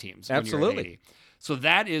of 5 teams. when you're at Absolutely. 80. So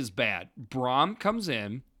that is bad. Braum comes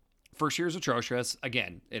in. First year's atrocious.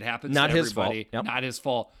 Again, it happens Not to his everybody. fault. Yep. Not his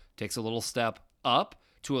fault. Takes a little step up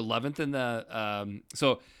to 11th in the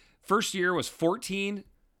so first year was 14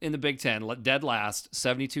 in the Big Ten, dead last,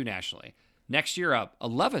 72 nationally. Next year up,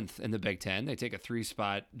 11th in the Big Ten. They take a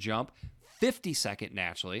 3-spot jump, 52nd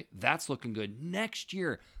nationally. That's looking good. Next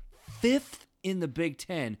year, 5th in the Big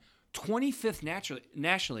Ten, 25th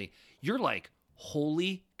nationally. You're like,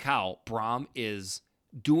 holy cow, Braum is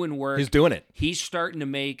doing work. He's doing it. He's starting to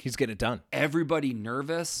make He's getting it done. everybody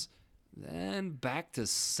nervous. Then back to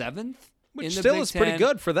 7th Which in the still Big is pretty Ten.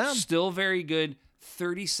 good for them. Still very good.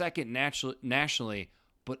 32nd nationally,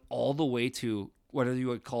 but all the way to whatever you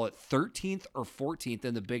would call it, 13th or 14th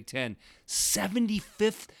in the Big Ten,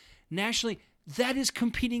 75th nationally. That is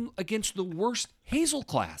competing against the worst Hazel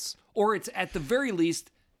class, or it's at the very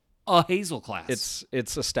least a Hazel class.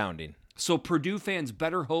 It's astounding. So Purdue fans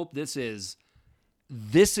better hope this is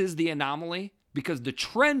the anomaly, because the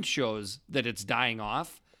trend shows that it's dying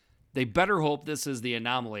off. They better hope this is the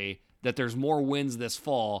anomaly, that there's more wins this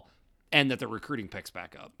fall and that the recruiting picks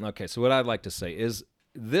back up. Okay, so what I'd like to say is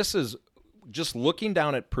this is just looking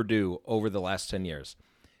down at Purdue over the last 10 years.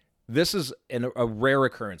 This is a rare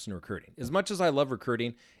occurrence in recruiting. As much as I love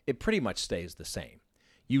recruiting, it pretty much stays the same.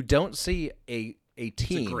 You don't see a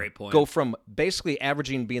team great point. go from basically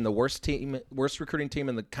averaging being the worst recruiting team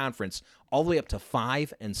in the conference all the way up to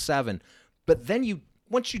 5 and 7. But then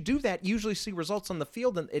once you do that, you usually see results on the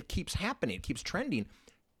field, and it keeps happening. It keeps trending.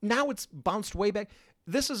 Now it's bounced way back.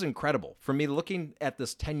 This is incredible for me looking at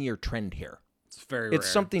this 10-year trend here. It's very rare. It's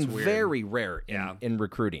something weird. very rare in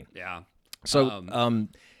recruiting. Yeah. So, and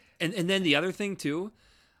then the other thing too,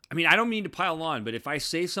 I mean, I don't mean to pile on, but if I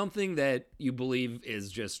say something that you believe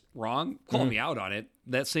is just wrong, call me out on it.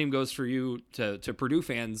 That same goes for you to Purdue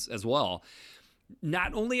fans as well.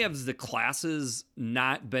 Not only have the classes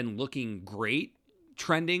not been looking great,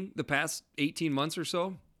 trending the past 18 months or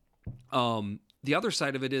so, the other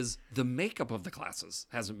side of it is the makeup of the classes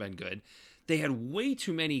hasn't been good. They had way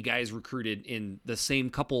too many guys recruited in the same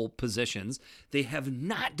couple positions. They have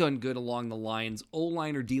not done good along the lines,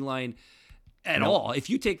 O-line or D-line at all. If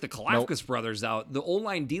you take the Kalafkas brothers out, the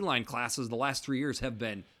O-line, D-line classes the last 3 years have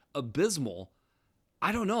been abysmal.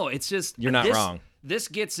 I don't know. It's just... You're not wrong. This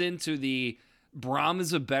gets into the Braum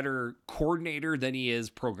is a better coordinator than he is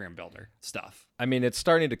program builder stuff. I mean, it's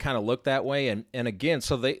starting to kind of look that way. And again,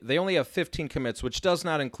 so they only have 15 commits, which does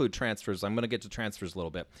not include transfers. I'm going to get to transfers a little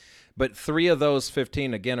bit. But 3 of those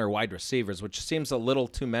 15, again, are wide receivers, which seems a little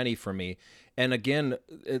too many for me. And again,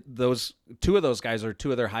 those 2 of those guys are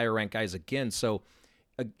 2 of their higher-ranked guys again. So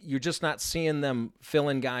you're just not seeing them fill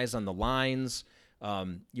in guys on the lines.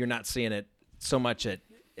 You're not seeing it so much at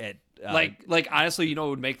like honestly, you know what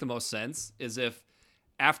would make the most sense is if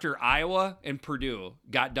after Iowa and Purdue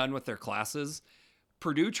got done with their classes,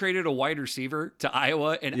 Purdue traded a wide receiver to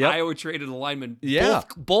Iowa, and Iowa traded a lineman. Yeah.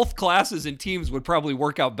 Both classes and teams would probably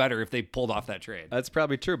work out better if they pulled off that trade. That's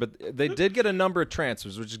probably true, but they did get a number of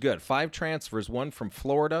transfers, which is good. 5 transfers, 1 from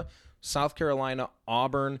Florida, South Carolina,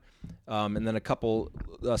 Auburn, and then a couple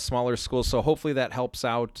smaller schools. So hopefully that helps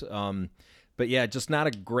out. But yeah, just not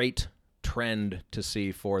a great trend to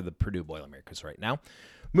see for the Purdue Boilermakers right now.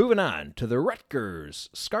 Moving on to the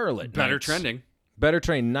Rutgers Scarlet Better Knights. trending. Better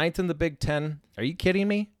trending. 9th in the Big Ten. Are you kidding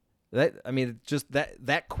me? Just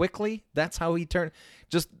that quickly. That's how he turned.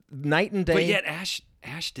 Just night and day. But yet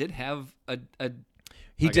Ash did have a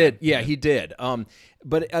He did. Yeah, he did.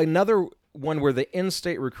 But another one where the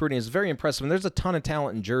in-state recruiting is very impressive, and there's a ton of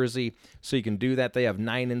talent in Jersey, so you can do that. They have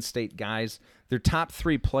 9 in-state guys. Their top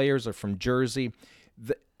 3 players are from Jersey.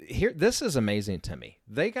 This is amazing to me.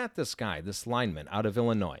 They got this guy, this lineman out of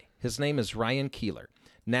Illinois. His name is Ryan Keeler,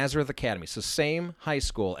 Nazareth Academy. So same high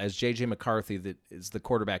school as J.J. McCarthy that is the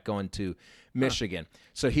quarterback going to Michigan.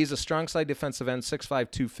 So he's a strong side defensive end,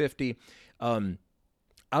 6'5", 250,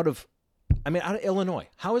 out of Illinois.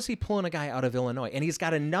 How is he pulling a guy out of Illinois? And he's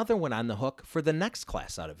got another one on the hook for the next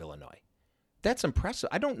class out of Illinois. That's impressive.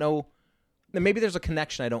 I don't know. Maybe there's a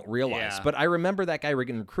connection I don't realize, but I remember that guy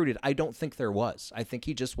getting recruited. I don't think there was. I think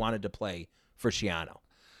he just wanted to play for Schiano.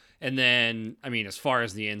 And then, as far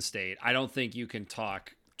as the in-state, I don't think you can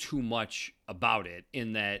talk too much about it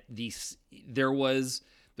in that there was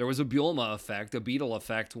a Bielema effect, a Beetle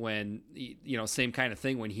effect when, same kind of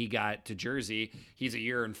thing when he got to Jersey. He's a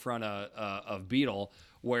year in front of Beetle,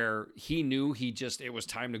 where he knew it was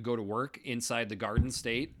time to go to work inside the Garden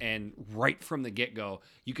State. And right from the get-go,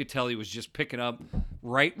 you could tell he was just picking up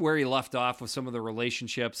right where he left off with some of the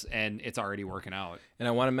relationships, and it's already working out. And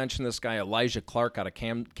I want to mention this guy, Elijah Clark, out of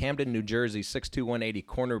Camden, New Jersey, 6'2", 180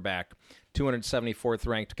 cornerback, 274th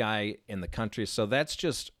ranked guy in the country. So that's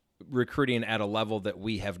just recruiting at a level that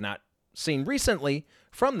we have not seen recently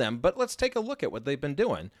from them. But let's take a look at what they've been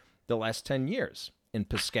doing the last 10 years in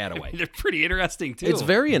Piscataway. They're pretty interesting, too. It's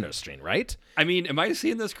very interesting, right? Am I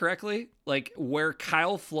seeing this correctly? Like, where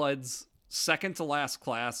Kyle Flood's second to last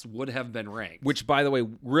class would have been ranked. Which, by the way,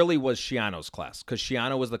 really was Schiano's class, because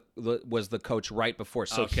Schiano was the coach right before.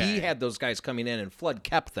 So he had those guys coming in, and Flood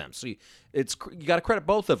kept them. So you got to credit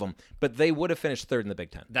both of them, but they would have finished third in the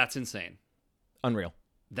Big Ten. That's insane. Unreal.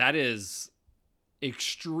 That is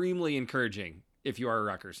extremely encouraging if you are a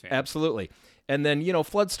Rutgers fan. Absolutely. And then,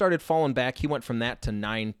 Flood started falling back. He went from that to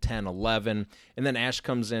 9, 10, 11. And then Ash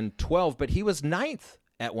comes in 12, but he was 9th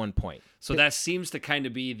at one point. So that seems to kind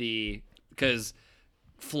of be because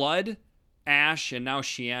Flood, Ash, and now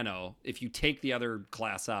Schiano, if you take the other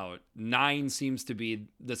class out, 9 seems to be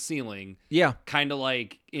the ceiling. Yeah. Kind of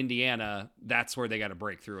like Indiana, that's where they got to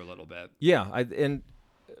break through a little bit. Yeah. I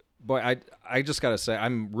just got to say,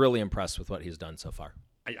 I'm really impressed with what he's done so far.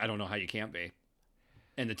 I don't know how you can't be.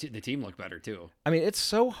 And the team looked better, too. It's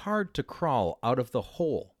so hard to crawl out of the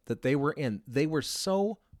hole that they were in. They were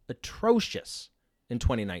so atrocious in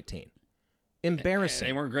 2019. Embarrassing.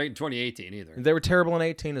 They weren't great in 2018 either. They were terrible in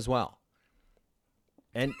 2018 as well.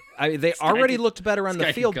 And they already looked better on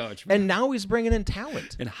the field. And now he's bringing in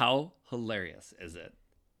talent. And how hilarious is it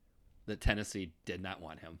that Tennessee did not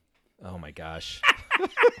want him? Oh, my gosh.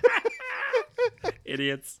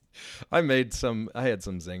 Idiots. I had some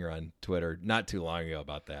zinger on Twitter not too long ago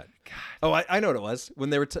about that. God. Oh, I know what it was. When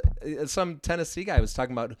they were some Tennessee guy was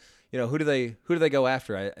talking about, who do they go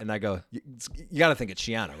after? And I go, you got to think it's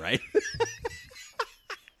Schiano, right?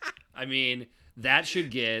 That should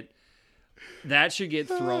get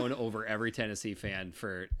thrown over every Tennessee fan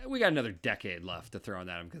we got another decade left to throw on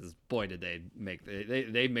them, because boy did they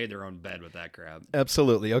made their own bed with that crap.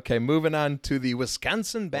 Absolutely. Okay, moving on to the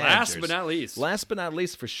Wisconsin Badgers. Last but not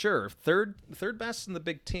least for sure. Third best in the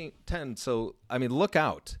Big Ten. So look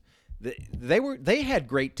out. They had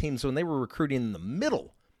great teams when they were recruiting in the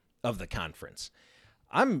middle of the conference.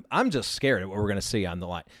 I'm just scared at what we're going to see on the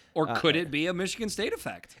line. Or could it be a Michigan State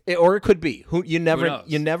effect? Or it could be. You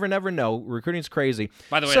never know. Recruiting's crazy.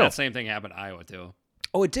 By the way, that same thing happened to Iowa too.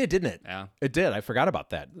 Oh, it did, didn't it? Yeah, it did. I forgot about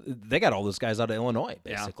that. They got all those guys out of Illinois,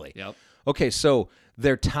 basically. Yeah. Yep. Okay, so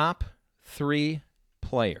their top 3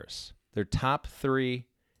 players, their top 3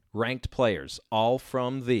 ranked players, all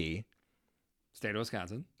from the state of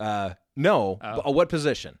Wisconsin. No, what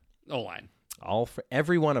position? O-line. All for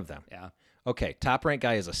every one of them. Yeah. Okay, top-ranked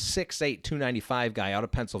guy is a 6'8", 295 guy out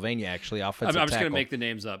of Pennsylvania, actually, offensive tackle. I'm just going to make the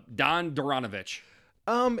names up. Don Doronovich.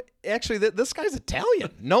 Actually, this guy's Italian.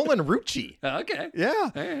 Nolan Rucci. Okay. Yeah.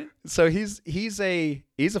 All right. So he's a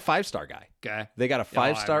 5-star guy. Okay. They got a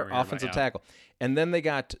 5-star offensive tackle. And then they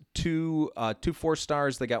got two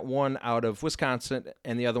 4-stars. They got one out of Wisconsin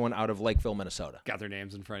and the other one out of Lakeville, Minnesota. Got their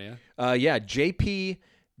names in front of you? Yeah, JP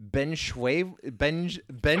Ben Schwavel?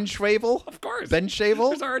 Of course. Ben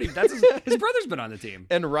Shavel? His brother's been on the team.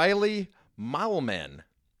 And Riley Malman.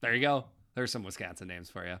 There you go. There's some Wisconsin names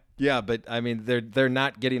for you. Yeah, but they're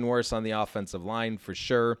not getting worse on the offensive line for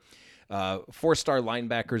sure. 4-star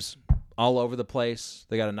linebackers all over the place.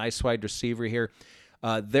 They got a nice wide receiver here.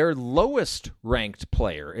 Their lowest ranked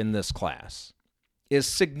player in this class is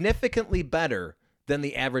significantly better than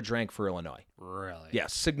the average rank for Illinois. Really?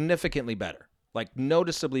 Yes, significantly better. Like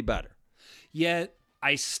noticeably better. Yet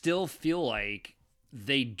I still feel like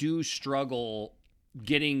they do struggle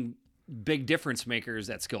getting big difference makers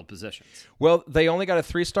at skill positions. Well, they only got a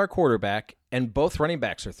 3-star quarterback, and both running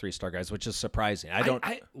backs are 3-star guys, which is surprising.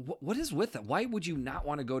 What is with that? Why would you not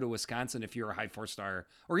want to go to Wisconsin if you're a high 4-star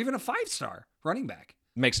or even a 5-star running back?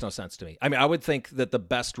 Makes no sense to me. I mean, I would think that the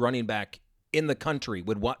best running back in the country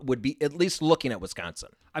would be at least looking at Wisconsin.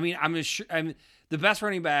 I mean, I'm the best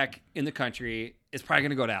running back in the country is probably going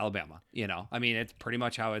to go to Alabama. I mean, it's pretty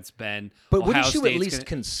much how it's been. But wouldn't you at least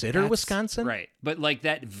consider Wisconsin? Right. But like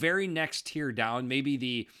that very next tier down,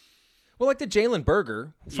 maybe like the Jalen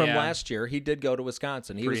Berger from last year, he did go to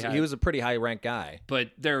Wisconsin. He was a pretty high ranked guy.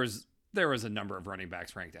 But there was a number of running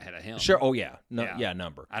backs ranked ahead of him. Sure. Oh yeah.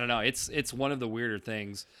 Number. I don't know. It's one of the weirder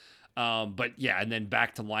things. But yeah, and then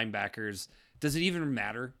back to linebackers. Does it even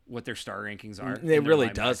matter what their star rankings are? It really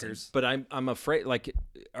doesn't. But I'm afraid,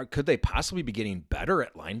 could they possibly be getting better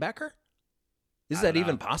at linebacker? Is that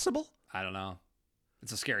even possible? I don't know.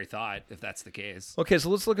 It's a scary thought if that's the case. Okay,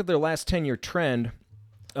 so let's look at their last 10-year trend.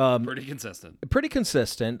 Pretty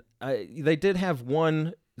consistent. They did have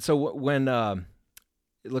one. So when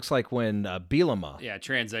it looks like when Bielema,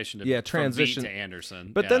 transitioned from B to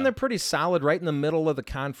Anderson, but then they're pretty solid, right in the middle of the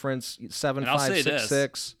conference, 7.5,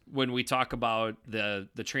 6.6. When we talk about the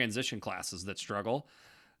transition classes that struggle,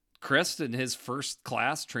 Chris in his first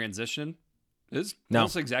class transition is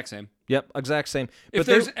almost the exact same. Yep, exact same. If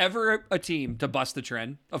there's ever a team to bust the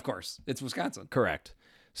trend, of course, it's Wisconsin. Correct.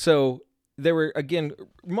 So they were, again,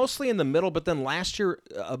 mostly in the middle, but then last year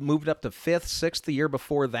moved up to 5th, 6th the year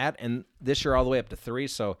before that, and this year all the way up to 3.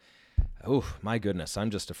 So, my goodness, I'm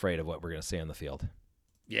just afraid of what we're going to see on the field.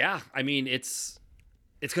 Yeah, I mean, it's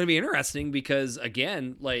going to be interesting because,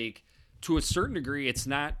 again, like, to a certain degree, it's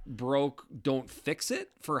not broke, don't fix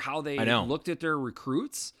it for how they looked at their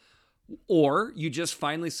recruits. Or you just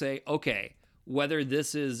finally say, okay, whether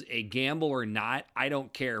this is a gamble or not, I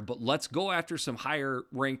don't care, but let's go after some higher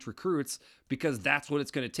ranked recruits because that's what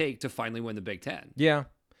it's going to take to finally win the Big Ten. Yeah.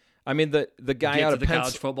 I mean, the guy out of the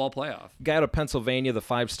college football playoff. Guy out of Pennsylvania, the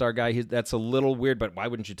 5-star guy, that's a little weird, but why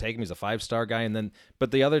wouldn't you take him? He's a 5-star guy.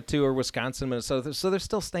 But the other two are Wisconsin, Minnesota. So they're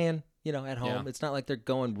still staying, at home. Yeah. It's not like they're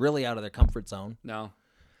going really out of their comfort zone. No.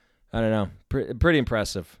 I don't know. Pretty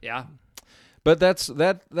impressive. Yeah. But that's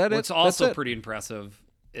What's also pretty impressive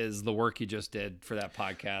is the work you just did for that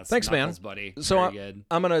podcast. Thanks, Knuckles, man. Buddy. So good.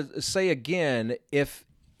 I'm going to say again, if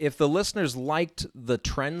the listeners liked the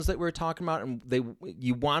trends that we were talking about and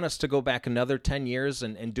you want us to go back another 10 years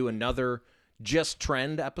and do another just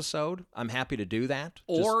trend episode, I'm happy to do that.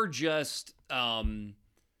 Or again,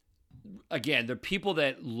 the people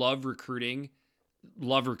that love recruiting.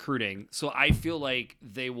 So I feel like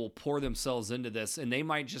they will pour themselves into this and they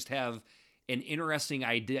might just have an interesting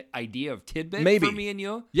idea of tidbit for me and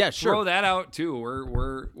you. Yeah, sure. Throw that out too.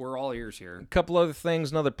 We're all ears here. A couple other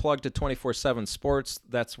things. Another plug to 24/7 Sports.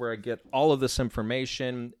 That's where I get all of this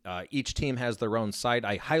information. Each team has their own site.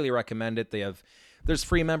 I highly recommend it. There's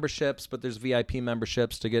free memberships, but there's VIP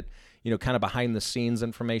memberships to get kind of behind the scenes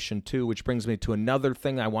information too. Which brings me to another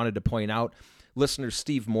thing I wanted to point out. Listener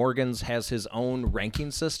Steve Morgans has his own ranking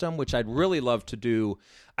system, which I'd really love to do.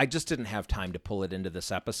 I just didn't have time to pull it into this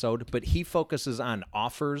episode, but he focuses on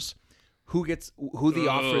offers, who the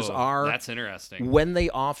offers are. That's interesting. When they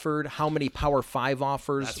offered, how many Power 5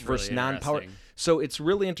 offers versus really non-Power. So it's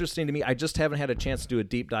really interesting to me. I just haven't had a chance to do a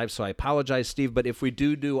deep dive, so I apologize, Steve, but if we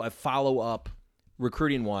do a follow-up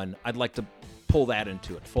recruiting one, I'd like to pull that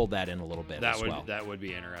into it, fold that in a little bit well. That would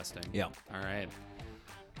be interesting. Yeah. All right.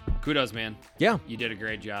 Kudos, man. Yeah. You did a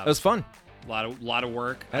great job. It was fun. A lot of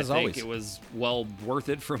work. As I think always. It was well worth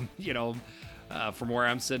it from where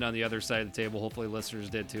I'm sitting on the other side of the table. Hopefully listeners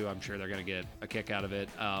did too. I'm sure they're going to get a kick out of it.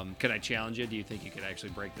 Can I challenge you? Do you think you could actually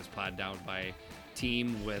break this pod down by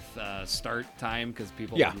team with start time? Because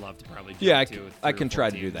people would love to probably jump to I can try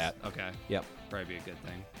to teams. do that. Okay. Yep. Probably be a good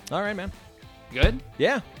thing. All right, man. Good?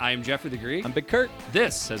 Yeah. I am Jeffrey the Greek. I'm Big Kurt.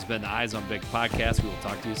 This has been the Eyes on Big podcast. We will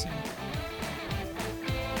talk to you soon.